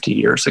 about 50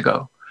 years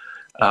ago.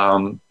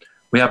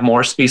 We have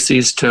more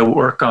species to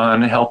work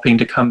on helping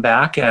to come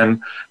back,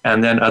 and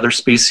then other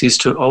species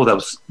to,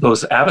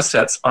 those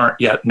avocets aren't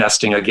yet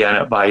nesting again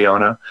at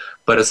Ballona,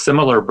 but a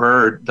similar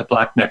bird, the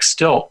black-necked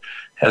stilt,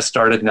 has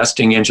started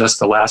nesting in just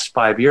the last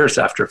 5 years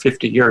after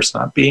 50 years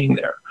not being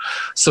there.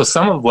 So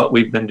some of what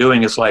we've been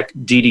doing is like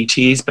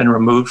DDT's been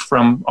removed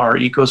from our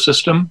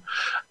ecosystem.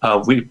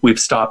 We've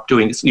stopped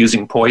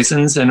using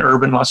poisons in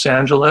urban Los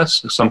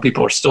Angeles. Some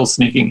people are still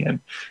sneaking in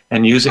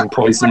and using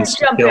poisons.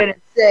 I want to jump in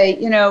and say,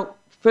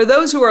 for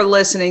those who are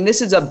listening,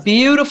 this is a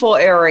beautiful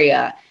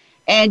area.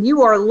 And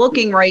you are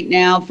looking right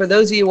now, for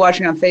those of you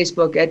watching on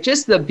Facebook, at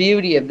just the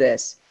beauty of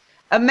this.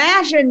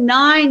 Imagine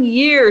 9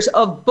 years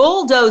of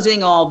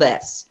bulldozing all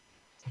this.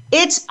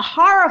 It's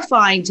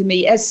horrifying to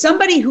me as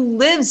somebody who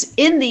lives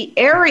in the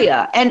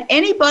area, and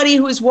anybody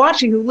who is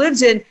watching who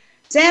lives in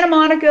Santa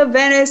Monica,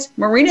 Venice,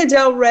 Marina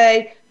del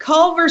Rey,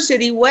 Culver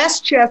City,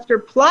 Westchester,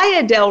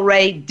 Playa del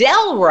Rey,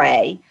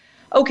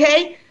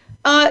 okay?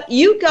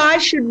 You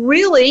guys should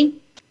really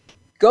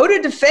go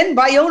to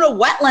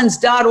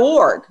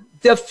defendballonawetlands.org,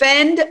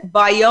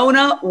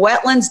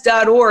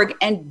 defendballonawetlands.org,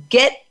 and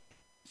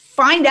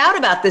find out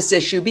about this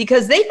issue,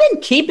 because they've been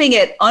keeping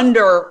it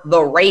under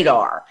the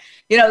radar.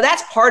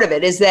 That's part of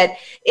it, is that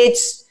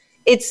it's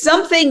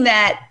something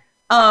that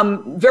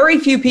very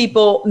few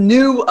people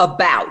knew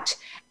about.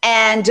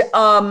 And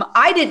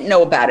I didn't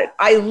know about it.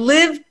 I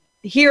lived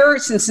here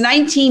since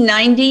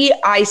 1990.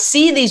 I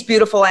see these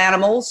beautiful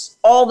animals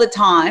all the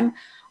time.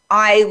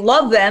 I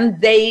love them.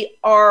 They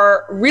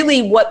are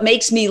really what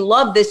makes me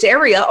love this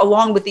area,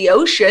 along with the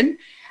ocean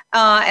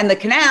and the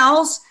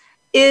canals,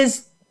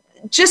 is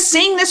just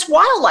seeing this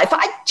wildlife.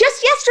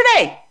 Just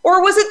yesterday,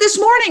 or was it this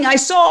morning, I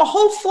saw a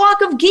whole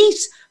flock of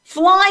geese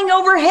flying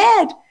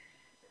overhead.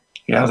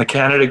 Yeah, the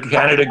Canada goose.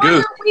 Why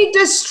are we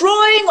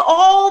destroying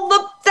all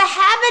the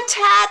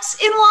habitats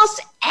in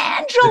Los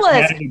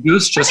Angeles? The Canada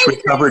goose just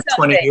recovered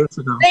 20 years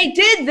ago. They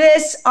did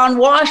this on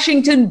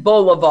Washington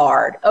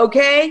Boulevard,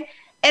 okay?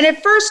 And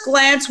at first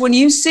glance, when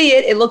you see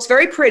it, it looks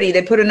very pretty.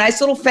 They put a nice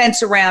little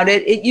fence around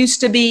it. It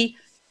used to be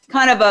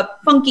kind of a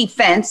funky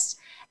fence,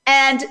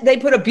 and they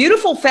put a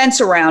beautiful fence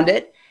around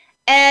it.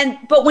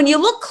 But when you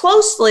look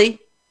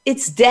closely,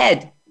 it's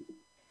dead.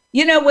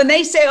 When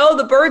they say,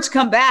 the birds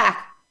come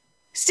back,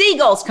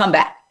 seagulls come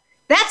back.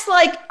 That's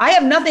like, I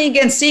have nothing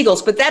against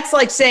seagulls, but that's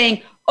like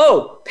saying,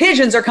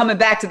 pigeons are coming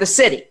back to the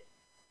city.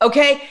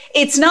 Okay?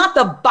 It's not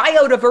the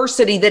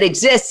biodiversity that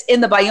exists in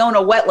the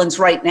Ballona wetlands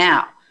right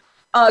now.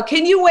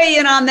 Can you weigh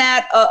in on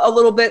that a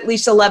little bit,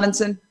 Lisa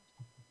Levinson?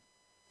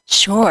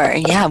 Sure.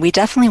 Yeah, we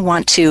definitely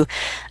want to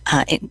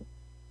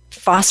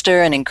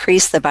foster and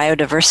increase the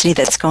biodiversity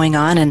that's going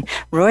on. And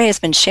Roy has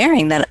been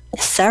sharing that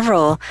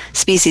several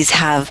species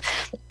have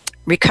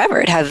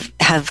recovered,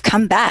 have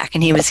come back.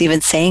 And he was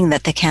even saying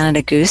that the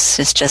Canada goose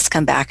has just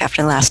come back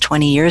after the last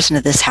 20 years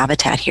into this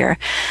habitat here.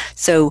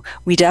 So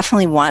we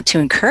definitely want to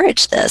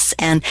encourage this.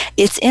 And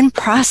it's in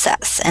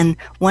process. And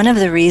one of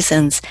the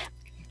reasons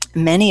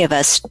many of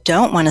us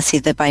don't want to see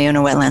the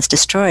Ballona wetlands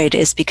destroyed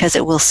is because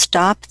it will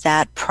stop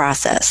that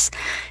process.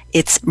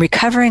 It's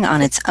recovering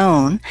on its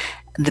own,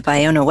 the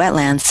Ballona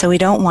wetlands, so we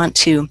don't want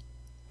to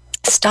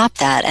stop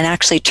that and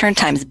actually turn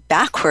times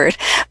backward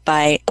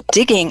by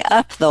digging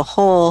up the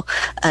whole,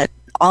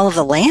 all of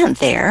the land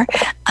there.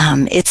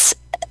 It's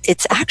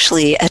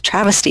actually a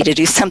travesty to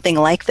do something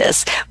like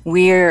this.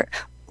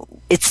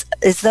 It's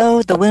as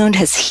though the wound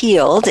has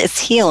healed, it's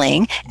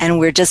healing, and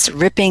we're just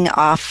ripping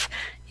off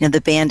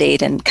the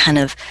Band-Aid and kind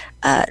of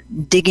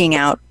digging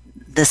out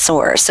the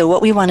sore. So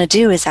what we want to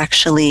do is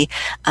actually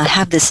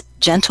have this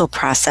gentle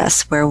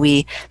process where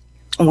we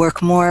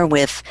work more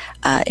with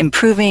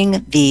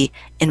improving the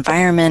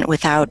environment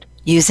without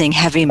using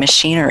heavy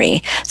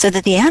machinery so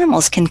that the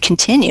animals can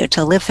continue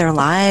to live their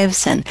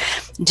lives and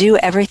do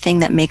everything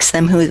that makes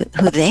them who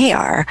they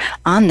are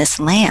on this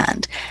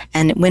land.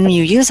 And when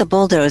you use a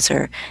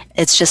bulldozer,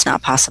 it's just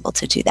not possible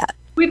to do that.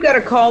 We've got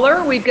a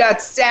caller. We've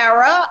got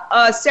Sarah.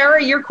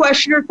 Sarah, your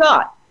question or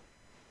thought?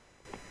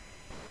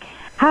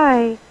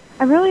 Hi.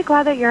 I'm really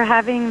glad that you're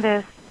having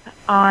this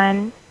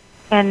on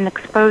and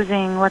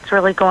exposing what's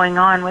really going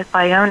on with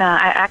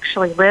Ballona. I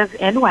actually live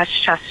in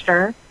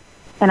Westchester,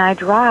 and I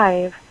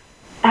drive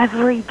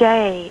every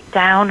day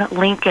down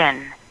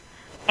Lincoln,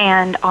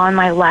 and on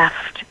my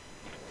left,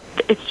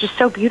 it's just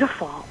so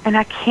beautiful. And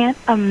I can't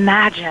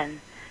imagine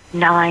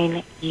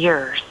 9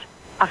 years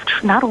of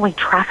not only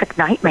traffic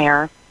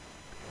nightmare,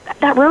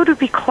 that road would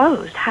be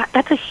closed.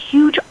 That's a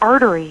huge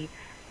artery.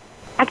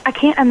 I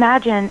can't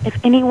imagine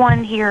if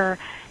anyone here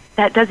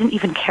that doesn't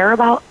even care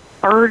about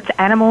birds,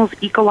 animals,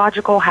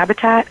 ecological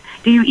habitat.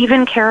 Do you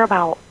even care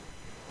about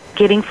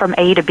getting from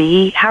A to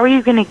B? How are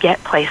you going to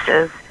get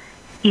places,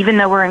 even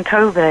though we're in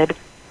COVID?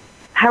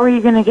 How are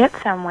you going to get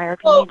somewhere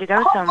if you need to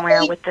go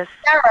somewhere with this?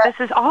 Sarah, this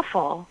is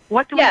awful.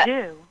 What do we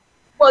do?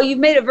 Well, you've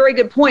made a very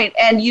good point,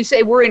 and you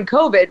say we're in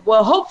COVID.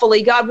 Well,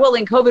 hopefully, God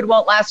willing, COVID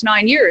won't last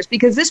 9 years,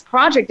 because this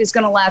project is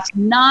going to last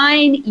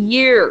 9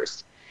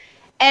 years.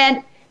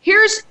 And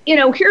here's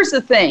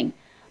the thing.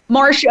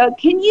 Marcia,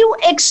 can you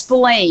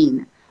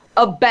explain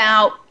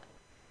about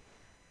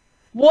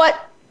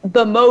what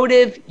the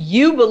motive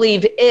you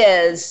believe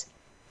is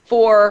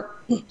for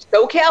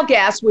SoCal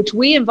Gas, which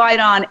we invite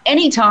on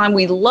anytime?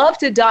 We love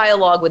to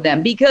dialogue with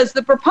them, because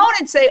the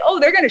proponents say, oh,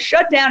 they're going to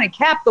shut down and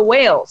cap the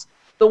wells.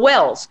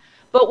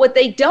 But what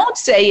they don't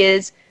say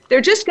is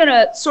they're just going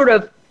to sort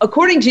of,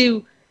 according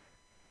to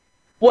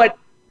what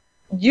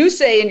you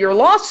say in your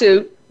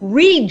lawsuit,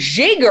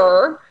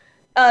 rejigger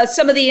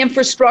some of the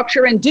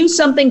infrastructure and do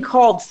something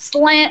called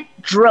slant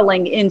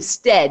drilling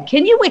instead.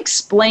 Can you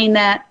explain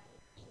that?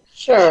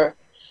 Sure.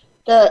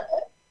 The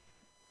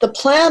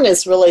plan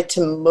is really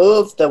to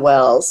move the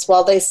wells.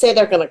 While they say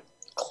they're going to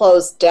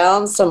close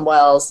down some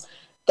wells,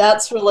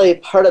 that's really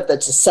part of the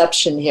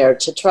deception here,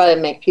 to try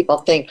and make people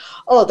think,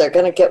 oh, they're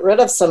going to get rid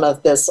of some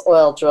of this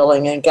oil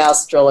drilling and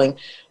gas drilling.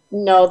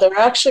 No, they're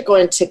actually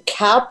going to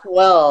cap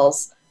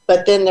wells,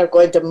 but then they're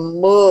going to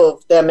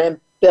move them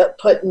and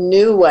put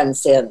new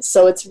ones in.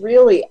 So it's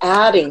really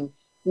adding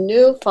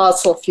new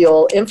fossil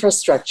fuel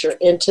infrastructure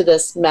into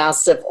this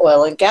massive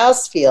oil and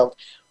gas field,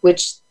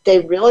 which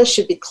they really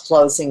should be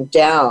closing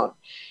down,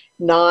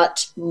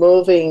 not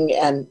moving.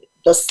 And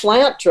the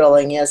slant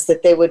drilling is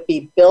that they would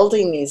be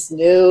building these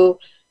new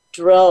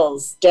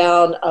drills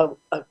down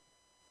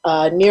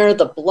near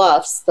the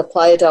bluffs, the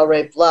Playa del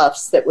Rey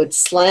bluffs, that would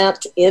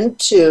slant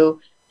into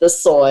the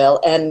soil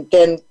and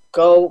then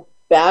go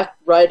back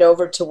right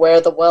over to where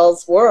the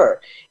wells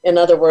were. In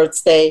other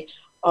words, they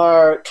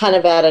are kind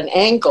of at an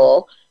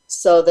angle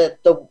so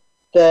that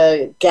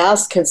the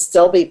gas can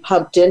still be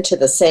pumped into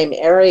the same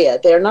area.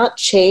 They're not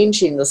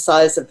changing the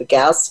size of the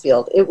gas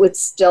field. It would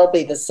still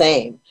be the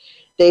same.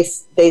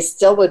 They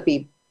still would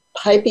be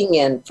piping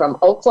in from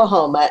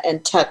Oklahoma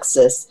and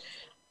Texas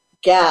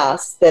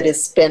gas that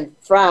has been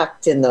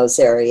fracked in those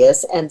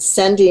areas and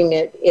sending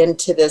it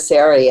into this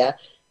area,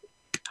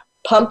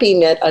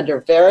 pumping it under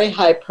very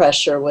high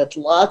pressure with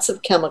lots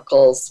of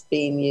chemicals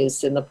being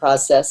used in the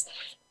process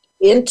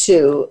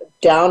into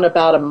down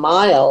about a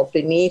mile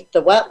beneath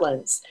the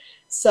wetlands.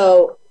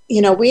 So,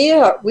 we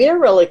are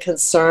really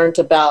concerned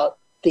about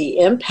the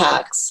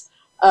impacts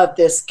of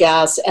this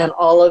gas and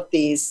all of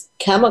these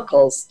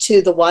chemicals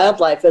to the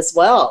wildlife as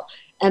well.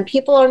 And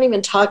people aren't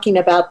even talking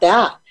about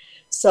that.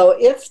 So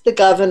if the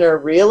governor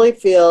really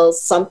feels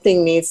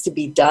something needs to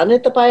be done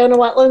at the Ballona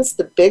Wetlands,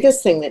 the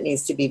biggest thing that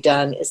needs to be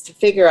done is to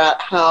figure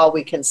out how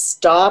we can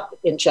stop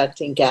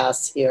injecting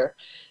gas here,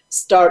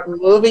 start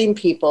moving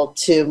people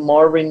to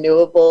more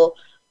renewable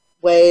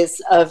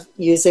ways of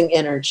using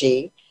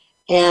energy.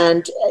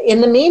 And in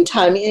the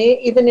meantime,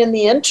 even in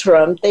the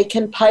interim, they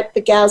can pipe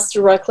the gas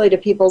directly to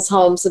people's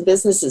homes and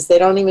businesses. They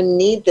don't even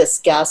need this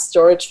gas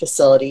storage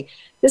facility.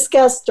 This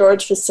gas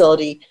storage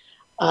facility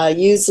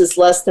uses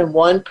less than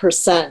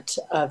 1%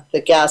 of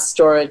the gas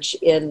storage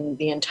in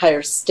the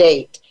entire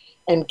state.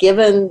 And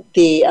given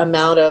the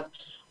amount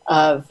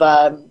of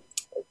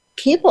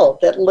people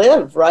that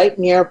live right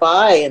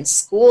nearby, in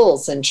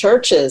schools and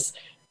churches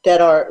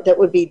that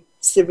would be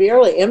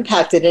severely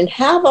impacted and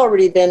have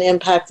already been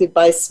impacted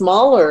by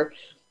smaller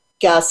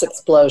gas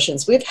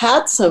explosions. We've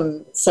had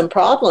some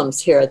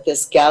problems here at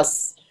this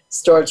gas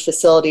storage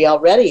facility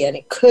already, and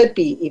it could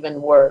be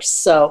even worse.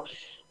 So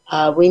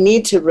we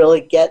need to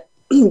really get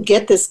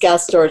this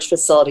gas storage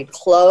facility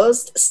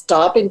closed,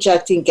 stop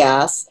injecting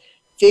gas,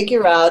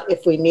 figure out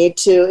if we need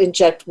to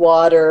inject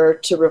water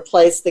to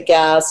replace the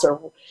gas,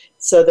 or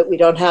so that we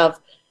don't have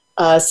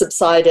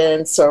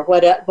subsidence or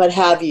what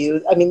have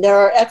you. I mean, there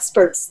are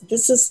experts.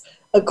 This is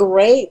a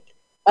great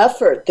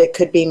effort that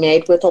could be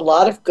made with a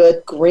lot of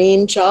good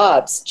green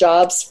jobs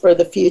for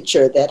the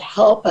future that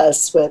help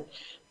us with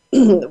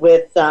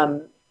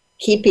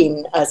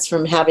keeping us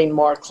from having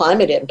more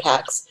climate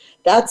impacts.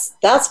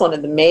 that's one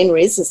of the main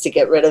reasons to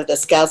get rid of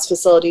this gas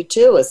facility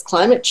too, is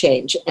climate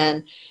change.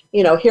 And,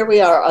 here we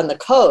are on the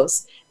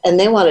coast, and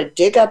they want to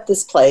dig up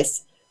this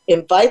place,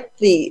 invite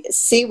the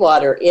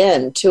seawater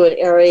in to an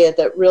area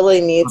that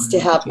really needs to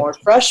have more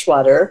fresh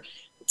water.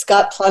 It's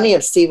got plenty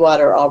of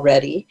seawater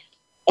already.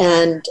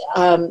 And,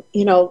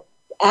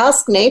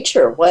 ask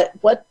nature,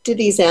 what do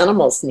these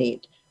animals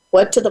need?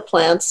 What do the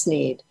plants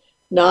need?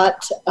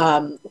 Not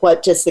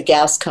what does the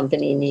gas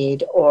company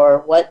need, or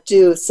what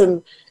do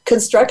some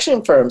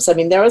construction firms. I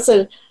mean, there was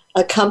a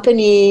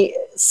company,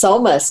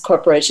 Somas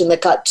Corporation,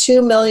 that got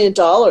 $2 million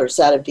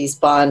out of these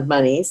bond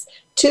monies,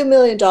 $2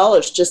 million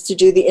just to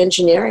do the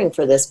engineering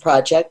for this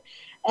project.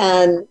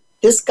 And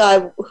this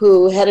guy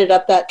who headed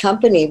up that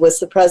company was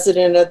the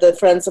president of the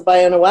Friends of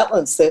Ballona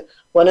Wetlands,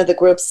 one of the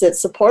groups that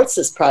supports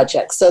this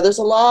project. So there's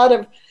a lot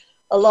of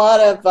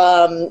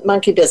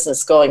monkey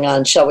business going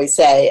on, shall we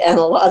say, and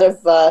a lot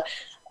of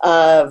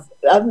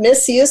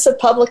misuse of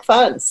public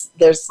funds.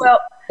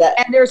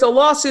 And there's a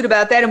lawsuit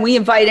about that, and we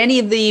invite any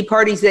of the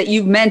parties that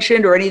you've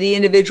mentioned or any of the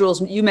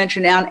individuals you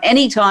mentioned now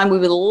anytime. We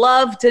would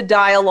love to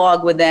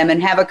dialogue with them and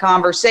have a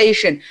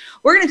conversation.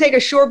 We're going to take a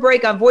short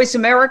break on Voice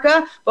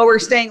America, but we're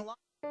staying long.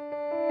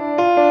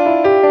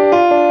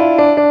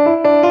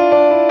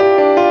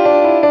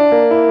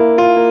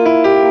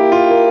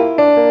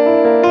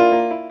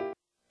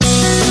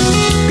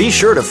 Be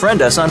sure to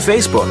friend us on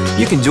Facebook.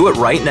 You can do it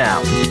right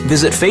now.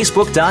 Visit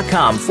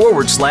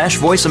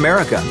facebook.com/Voice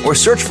America or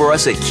search for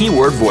us at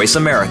keyword Voice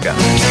America.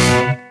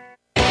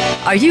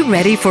 Are you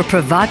ready for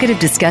provocative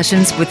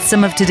discussions with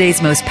some of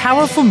today's most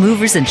powerful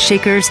movers and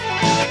shakers?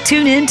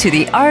 Tune in to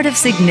The Art of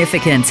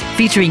Significance,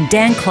 featuring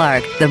Dan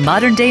Clark, the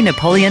modern-day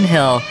Napoleon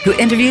Hill, who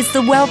interviews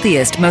the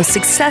wealthiest, most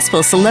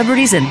successful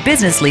celebrities and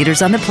business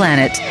leaders on the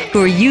planet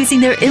who are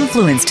using their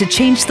influence to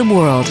change the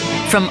world.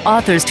 From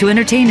authors to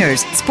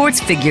entertainers,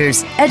 sports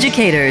figures,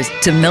 educators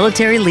to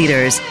military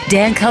leaders,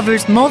 Dan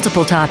covers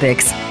multiple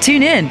topics.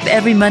 Tune in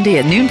every Monday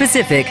at noon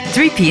Pacific,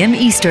 3 p.m.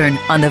 Eastern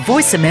on the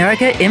Voice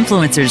America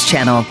Influencers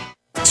channel.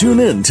 Tune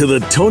in to the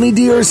Tony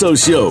D'Urso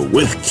Show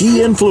with key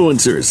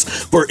influencers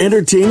for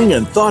entertaining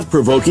and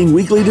thought-provoking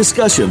weekly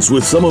discussions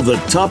with some of the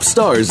top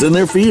stars in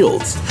their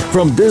fields.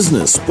 From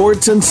business,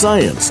 sports, and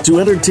science to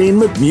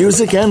entertainment,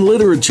 music, and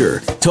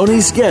literature,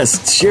 Tony's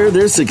guests share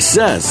their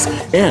success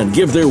and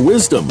give their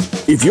wisdom.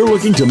 If you're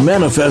looking to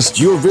manifest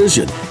your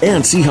vision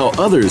and see how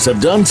others have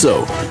done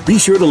so, be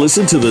sure to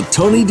listen to the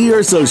Tony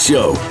D'Urso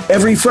Show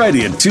every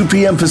Friday at 2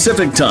 p.m.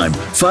 Pacific Time,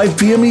 5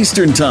 p.m.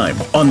 Eastern Time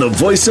on the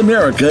Voice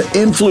America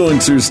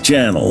Influencers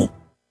channel.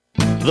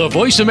 The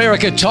Voice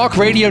America Talk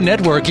Radio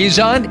Network is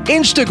on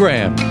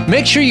Instagram.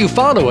 Make sure you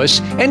follow us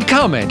and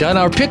comment on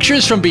our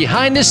pictures from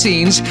behind the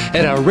scenes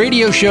at our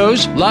radio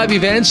shows, live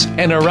events,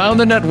 and around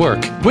the network.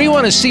 We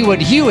want to see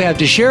what you have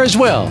to share as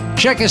well.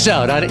 Check us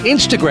out on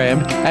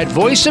Instagram at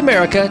Voice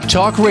America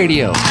Talk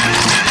Radio.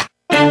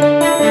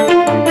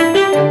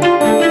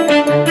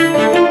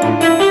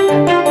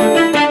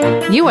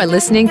 You are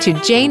listening to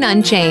Jane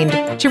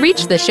Unchained. To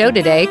reach the show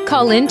today,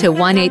 call in to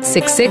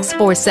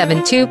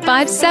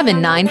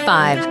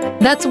 1-866-472-5795.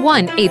 That's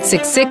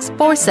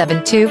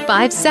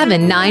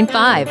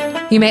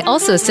 1-866-472-5795. You may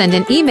also send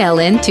an email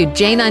in to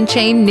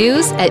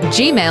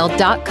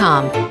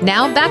janeunchainednews@gmail.com.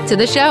 Now back to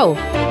the show.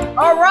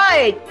 All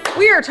right.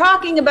 We are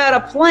talking about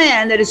a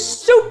plan that is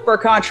super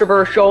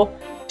controversial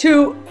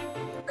to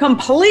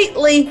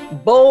completely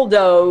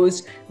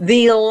bulldoze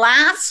the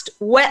last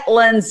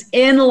wetlands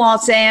in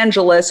Los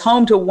Angeles,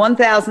 home to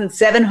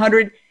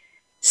 1,700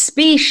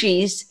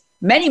 species,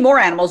 many more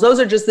animals.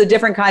 Those are just the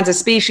different kinds of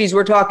species.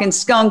 We're talking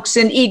skunks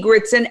and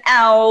egrets and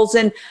owls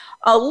and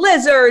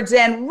lizards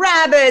and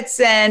rabbits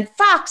and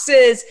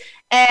foxes.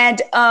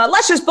 And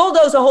let's just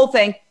bulldoze the whole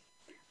thing.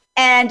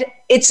 And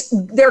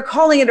they're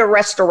calling it a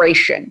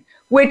restoration,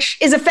 which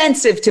is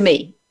offensive to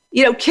me.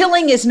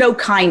 Killing is no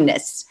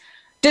kindness.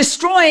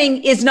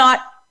 Destroying is not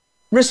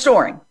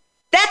restoring.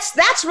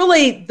 That's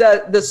really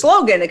the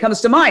slogan that comes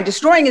to mind.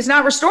 Destroying is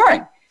not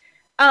restoring.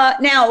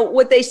 Now,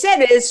 what they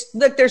said is,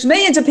 look, there's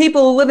millions of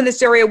people who live in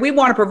this area. We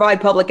want to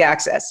provide public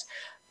access.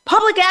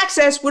 Public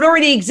access would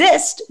already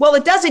exist. Well,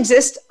 it does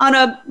exist on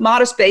a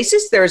modest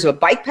basis. There's a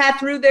bike path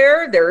through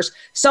there. There's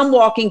some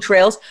walking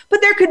trails.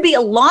 But there could be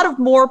a lot of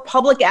more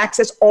public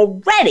access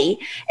already,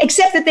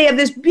 except that they have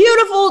this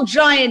beautiful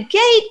giant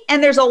gate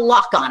and there's a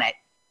lock on it.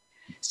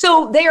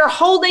 So they are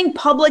holding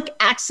public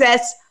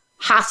access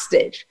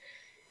hostage.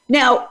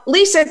 Now,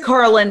 Lisa,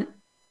 Carlin,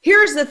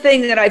 here's the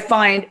thing that I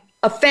find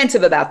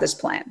offensive about this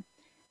plan.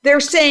 They're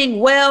saying,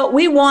 well,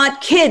 we want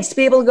kids to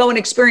be able to go and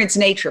experience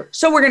nature.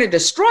 So we're going to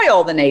destroy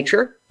all the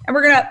nature and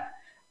we're going to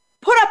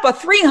put up a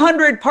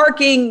 300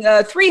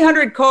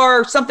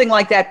 car, something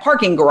like that,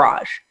 parking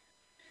garage.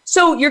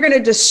 So you're going to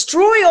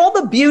destroy all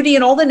the beauty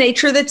and all the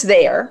nature that's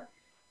there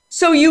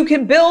so you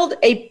can build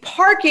a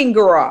parking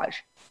garage.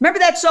 Remember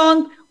that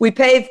song, We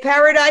Paved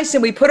Paradise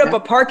and we put up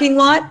a parking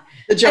lot?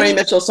 The Joni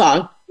Mitchell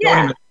song.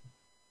 Yeah.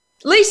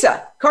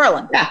 Lisa,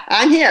 Carlin. Yeah,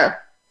 I'm here.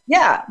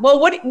 Yeah. Well,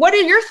 what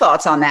are your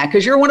thoughts on that?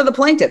 Because you're one of the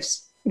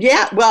plaintiffs.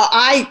 Yeah, well,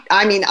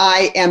 I mean,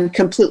 I am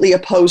completely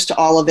opposed to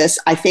all of this.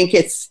 I think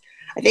it's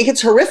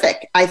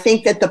horrific. I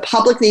think that the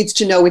public needs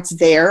to know it's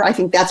there. I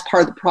think that's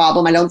part of the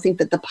problem. I don't think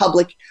that the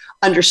public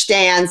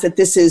understands that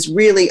this is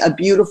really a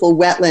beautiful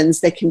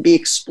wetlands that can be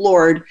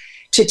explored,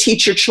 to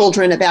teach your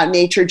children about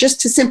nature,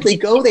 just to simply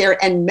go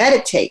there and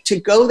meditate, to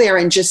go there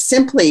and just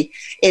simply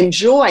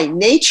enjoy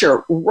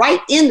nature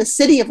right in the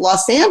city of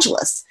Los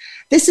Angeles.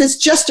 This is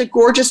just a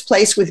gorgeous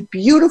place with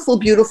beautiful,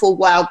 beautiful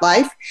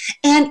wildlife.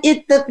 And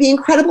the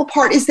incredible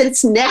part is that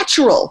it's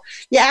natural.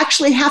 You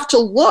actually have to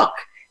look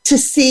to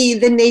see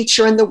the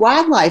nature and the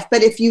wildlife.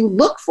 But if you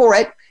look for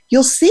it,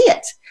 you'll see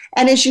it.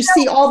 And as you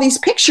see all these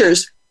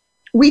pictures,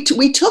 we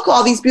took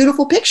all these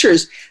beautiful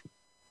pictures.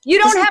 You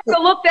don't have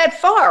to look that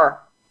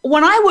far.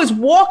 When I was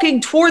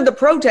walking toward the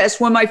protest,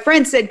 when my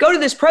friend said, go to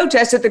this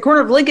protest at the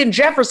corner of Lincoln and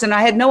Jefferson,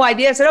 I had no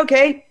idea. I said,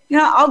 okay,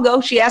 I'll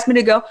go. She asked me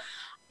to go.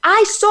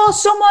 I saw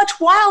so much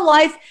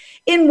wildlife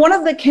in one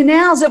of the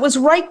canals that was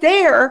right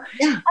there.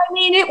 Yeah. I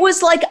mean, it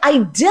was like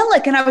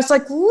idyllic. And I was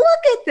like,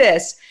 look at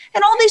this.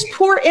 And all these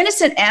poor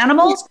innocent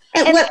animals.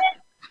 And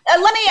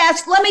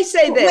let me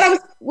say this.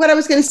 What I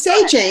was going to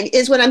say, Jane,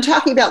 is when I'm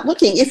talking about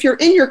looking, if you're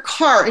in your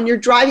car and you're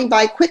driving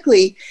by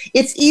quickly,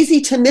 it's easy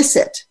to miss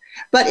it.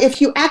 But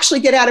if you actually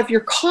get out of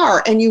your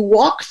car and you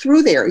walk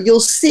through there, you'll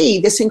see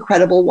this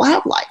incredible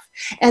wildlife.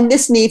 And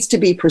this needs to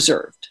be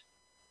preserved.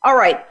 All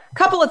right.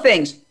 Couple of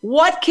things.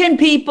 What can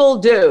people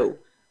do?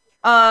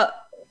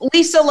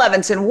 Lisa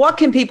Levinson, what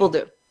can people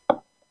do?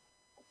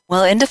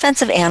 Well, In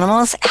Defense of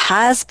Animals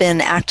has been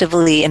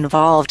actively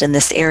involved in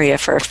this area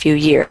for a few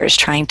years,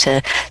 trying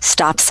to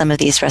stop some of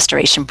these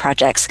restoration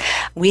projects.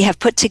 We have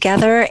put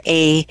together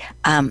a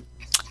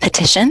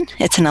petition.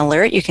 It's an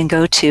alert. You can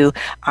go to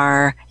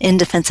our In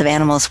Defense of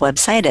Animals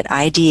website at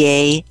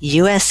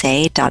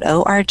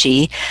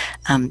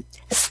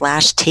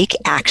idausa.org/take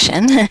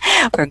action,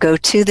 or go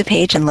to the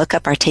page and look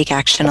up our take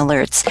action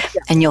alerts,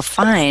 and you'll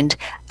find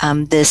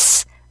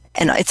this.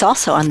 And it's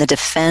also on the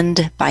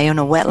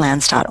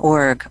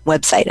defendballonawetlands.org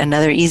website,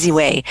 another easy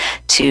way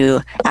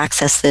to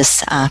access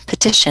this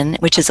petition,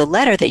 which is a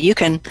letter that you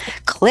can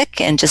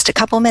click in just a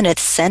couple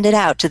minutes, send it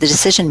out to the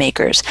decision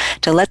makers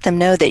to let them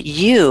know that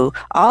you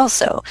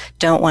also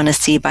don't want to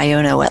see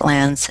Ballona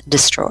wetlands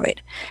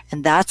destroyed.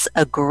 And that's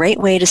a great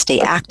way to stay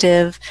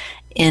active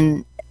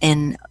in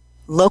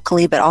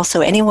locally, but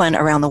also anyone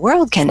around the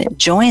world can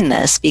join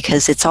this,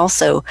 because it's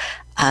also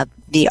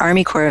the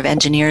Army Corps of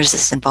Engineers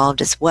is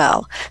involved as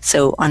well.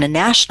 So on a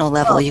national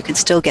level, you can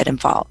still get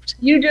involved.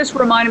 You just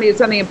reminded me of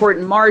something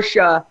important.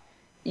 Marcia,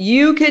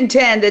 you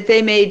contend that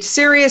they made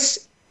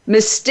serious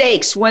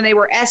mistakes when they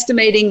were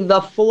estimating the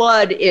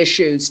flood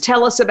issues.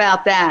 Tell us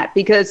about that,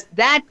 because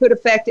that could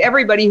affect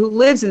everybody who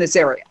lives in this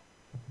area.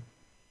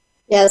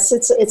 Yes,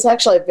 it's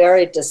actually a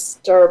very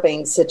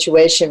disturbing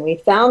situation. We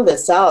found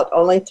this out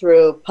only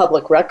through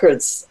Public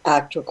Records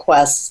Act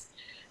requests.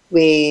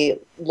 We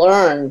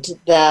learned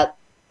that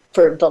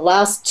for the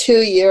last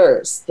 2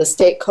 years, the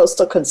State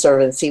Coastal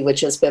Conservancy,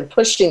 which has been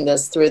pushing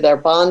this through their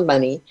bond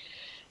money,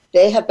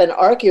 they have been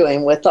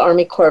arguing with the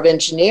Army Corps of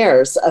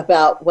Engineers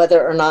about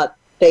whether or not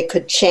they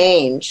could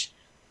change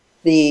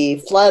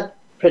the flood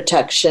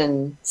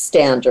protection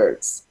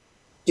standards.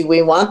 Do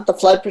we want the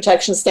flood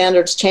protection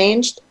standards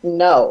changed?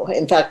 No.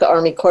 In fact, the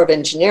Army Corps of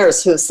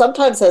Engineers, who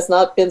sometimes has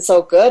not been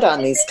so good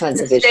on these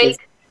kinds of issues,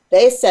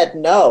 they said,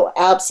 no,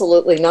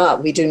 absolutely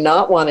not. We do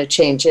not want to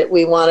change it.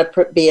 We want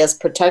to be as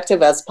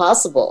protective as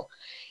possible.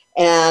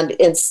 And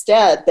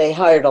instead, they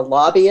hired a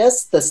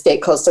lobbyist. The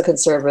State Coastal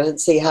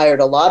Conservancy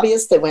hired a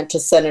lobbyist. They went to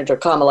Senator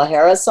Kamala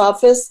Harris'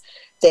 office.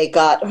 They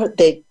got her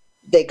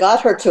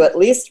to at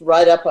least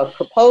write up a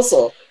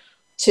proposal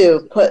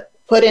to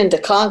put into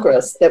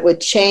Congress that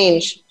would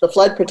change the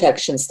flood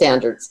protection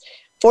standards.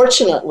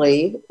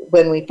 Fortunately,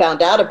 when we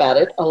found out about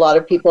it, a lot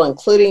of people,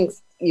 including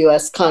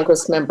U.S.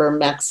 Congressmember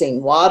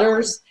Maxine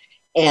Waters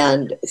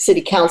and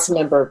City Council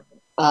member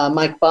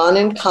Mike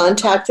Bonin,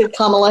 contacted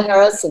Kamala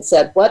Harris and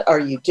said, what are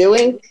you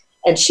doing?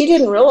 And she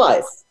didn't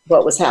realize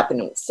what was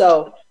happening.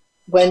 So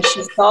when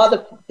she saw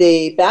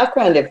the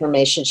background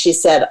information, she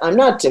said, I'm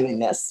not doing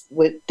this.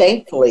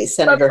 Thankfully,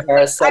 Senator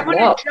Harris said no.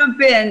 I want to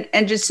jump in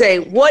and just say,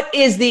 what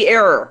is the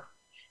error?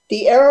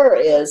 The error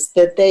is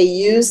that they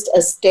used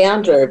a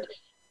standard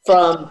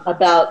from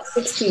about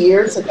 60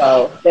 years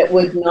ago that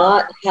would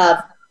not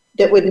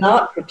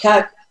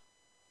protect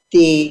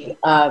the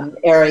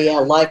area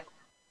like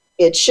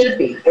it should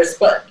be.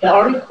 The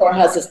Army Corps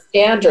has a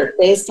standard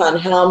based on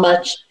how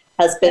much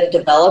has been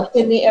developed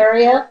in the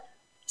area,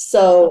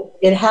 so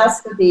it has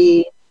to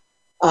be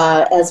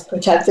as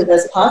protective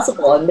as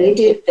possible. And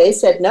they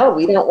said, no,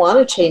 we don't want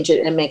to change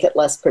it and make it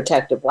less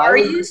protective. Why are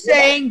you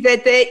saying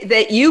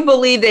that you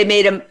believe they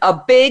made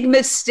a big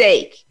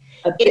mistake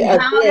in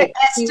how to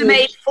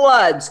estimate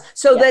floods,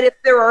 so that if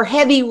there are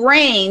heavy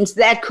rains,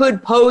 that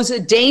could pose a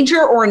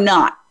danger or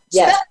not?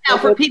 Yes. Now,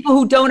 for people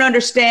who don't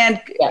understand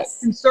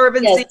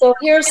conservancy. Yes. So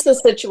here's the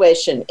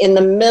situation. In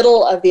the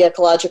middle of the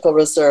ecological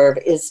reserve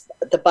is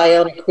the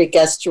Ballona Creek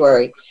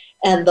estuary,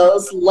 and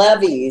those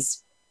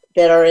levees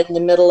that are in the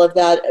middle of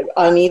that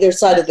on either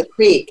side of the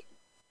creek,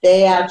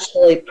 they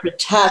actually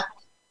protect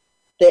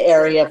the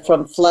area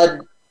from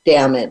flood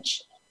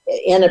damage.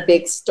 In a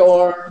big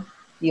storm,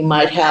 you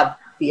might have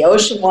the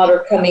ocean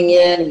water coming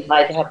in, you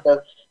might have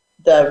the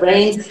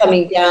rains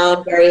coming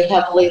down very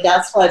heavily.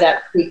 That's why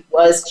that creek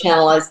was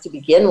channelized to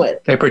begin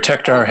with. They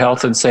protect our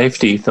health and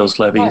safety, those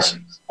levees.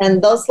 Right.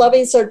 And those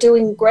levees are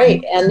doing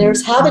great, and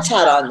there's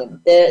habitat on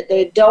them.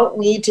 They don't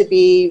need to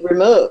be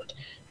removed,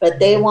 but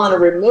they want to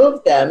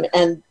remove them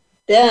and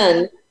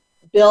then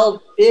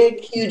build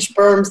big, huge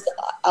berms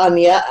on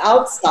the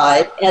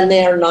outside, and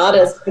they are not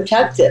as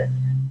protected.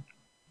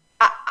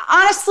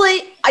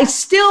 Honestly, I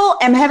still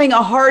am having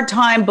a hard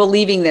time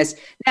believing this.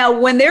 Now,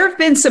 when there have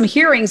been some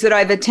hearings that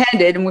I've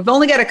attended, and we've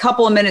only got a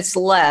couple of minutes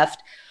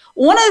left,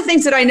 one of the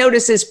things that I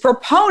notice is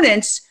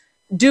proponents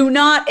do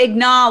not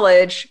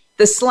acknowledge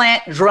the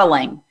slant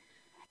drilling.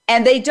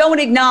 And they don't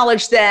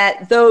acknowledge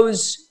that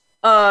those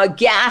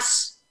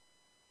gas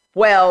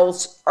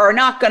wells are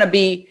not going to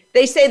be,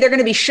 they say they're going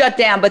to be shut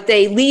down, but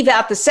they leave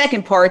out the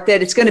second part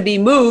that it's going to be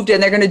moved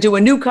and they're going to do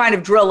a new kind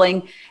of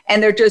drilling,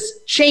 and they're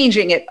just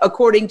changing it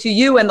according to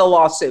you in the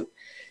lawsuit.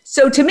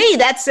 So to me,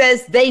 that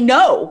says they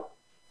know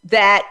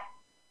that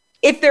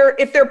if they're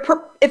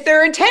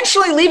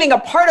intentionally leaving a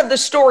part of the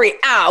story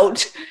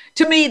out,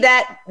 to me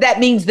that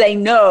means they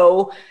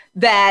know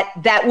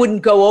that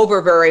wouldn't go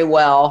over very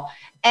well.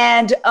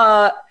 And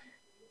that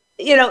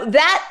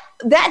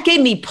gave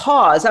me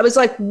pause. I was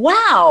like,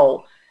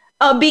 wow.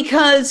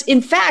 Because, in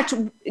fact,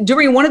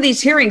 during one of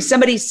these hearings,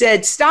 somebody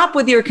said, stop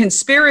with your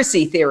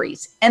conspiracy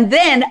theories. And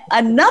then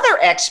another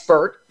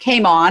expert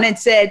came on and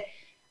said,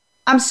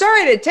 I'm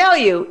sorry to tell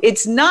you,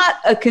 it's not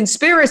a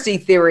conspiracy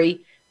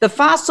theory. The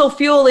fossil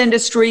fuel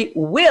industry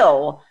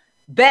will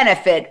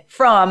benefit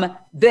from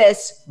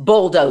this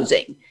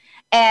bulldozing.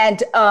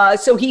 And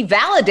so he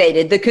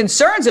validated the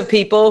concerns of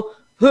people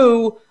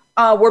who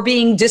were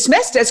being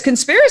dismissed as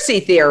conspiracy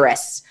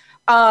theorists.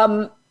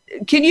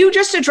 Can you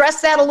just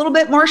address that a little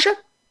bit, Marcia?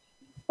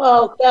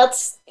 Well,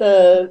 that's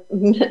the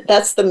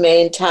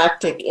main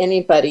tactic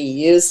anybody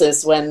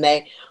uses when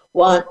they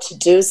want to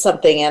do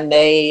something and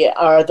they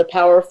are the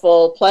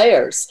powerful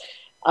players.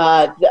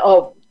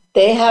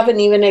 They haven't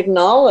even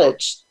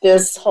acknowledged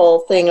this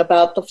whole thing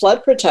about the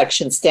flood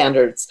protection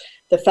standards.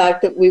 The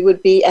fact that we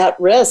would be at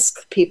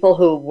risk, people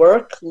who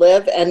work,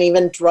 live, and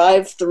even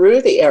drive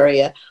through the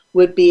area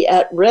would be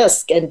at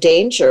risk and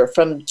danger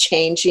from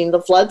changing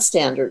the flood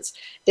standards.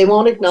 They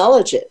won't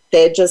acknowledge it.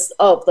 They just,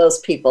 those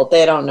people,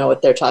 they don't know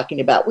what they're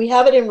talking about. We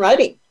have it in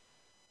writing.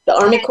 The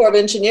Army Corps of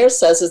Engineers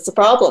says it's a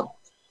problem.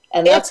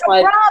 And that's why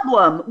it's a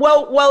problem.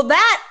 Well,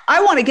 that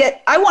I want to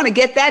get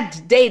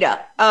that data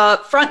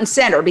front and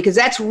center, because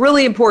that's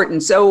really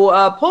important.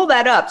 So pull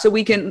that up so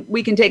we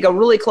can take a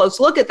really close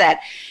look at that.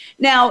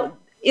 Now,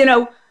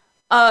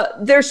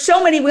 there's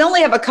so many, we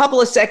only have a couple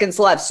of seconds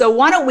left. So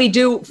why don't we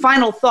do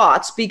final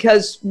thoughts,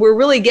 because we're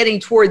really getting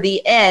toward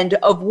the end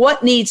of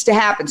what needs to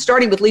happen,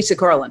 starting with Lisa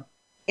Carlin.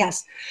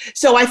 Yes.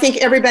 So I think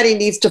everybody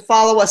needs to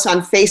follow us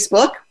on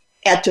Facebook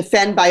at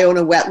Defend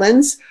Ballona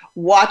Wetlands.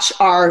 Watch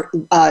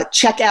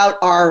check out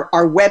our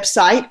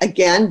website,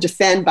 again,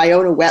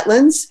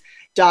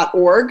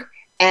 defendballonawetlands.org.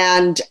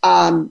 And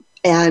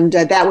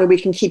that way we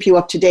can keep you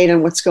up to date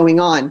on what's going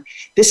on.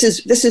 This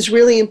is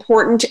really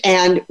important,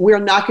 and we're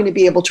not going to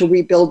be able to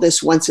rebuild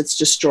this once it's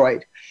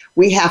destroyed.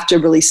 We have to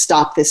really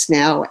stop this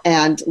now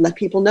and let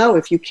people know,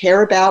 if you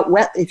care about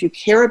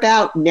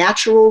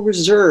natural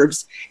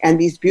reserves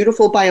and these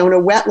beautiful Ballona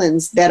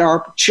wetlands that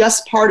are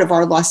just part of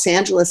our Los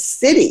Angeles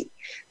city.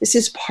 This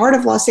is part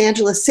of Los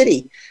Angeles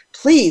City.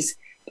 Please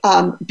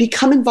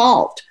become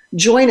involved.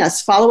 Join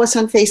us, follow us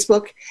on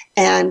Facebook,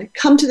 and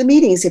come to the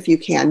meetings if you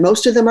can.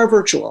 Most of them are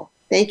virtual.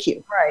 Thank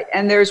you. Right.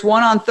 And there's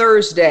one on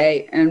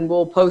Thursday, and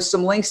we'll post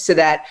some links to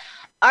that.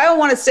 I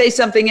want to say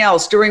something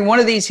else. During one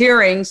of these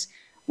hearings,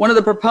 one of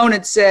the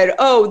proponents said,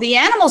 the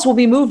animals will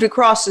be moved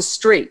across the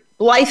street,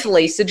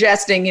 blithely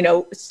suggesting,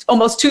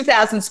 almost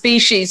 2,000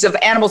 species of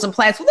animals and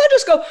plants. Well, they'll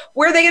just go,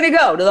 where are they going to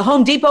go? To the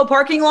Home Depot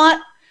parking lot?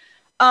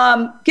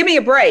 Give me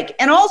a break.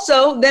 And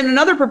also, then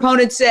another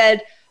proponent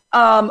said,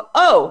 they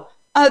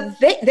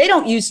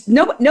don't use,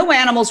 no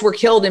animals were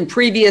killed in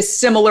previous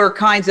similar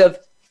kinds of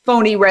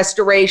phony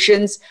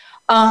restorations.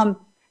 And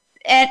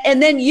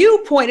then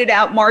you pointed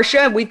out,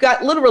 Marcia, we've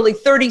got literally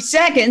 30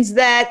 seconds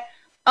that,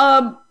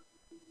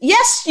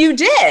 yes, you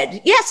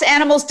did. Yes,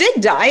 animals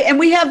did die. And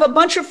we have a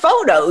bunch of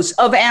photos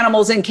of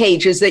animals in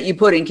cages that you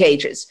put in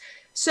cages.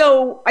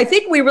 So I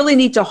think we really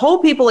need to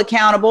hold people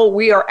accountable.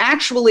 We are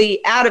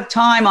actually out of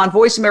time on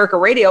Voice America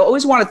Radio. I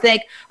always want to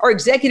thank our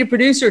executive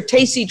producer,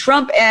 Tacey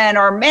Trump, and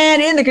our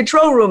man in the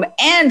control room,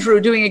 Andrew,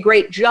 doing a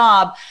great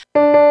job.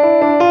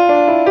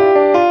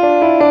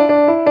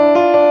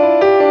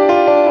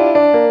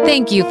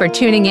 Thank you for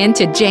tuning in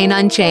to Jane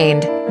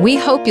Unchained. We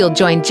hope you'll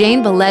join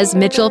Jane Velez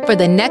Mitchell for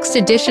the next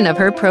edition of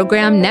her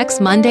program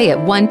next Monday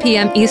at 1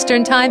 p.m.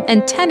 Eastern Time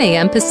and 10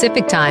 a.m.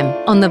 Pacific Time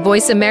on the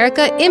Voice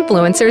America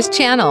Influencers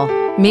channel.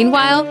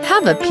 Meanwhile,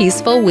 have a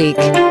peaceful week.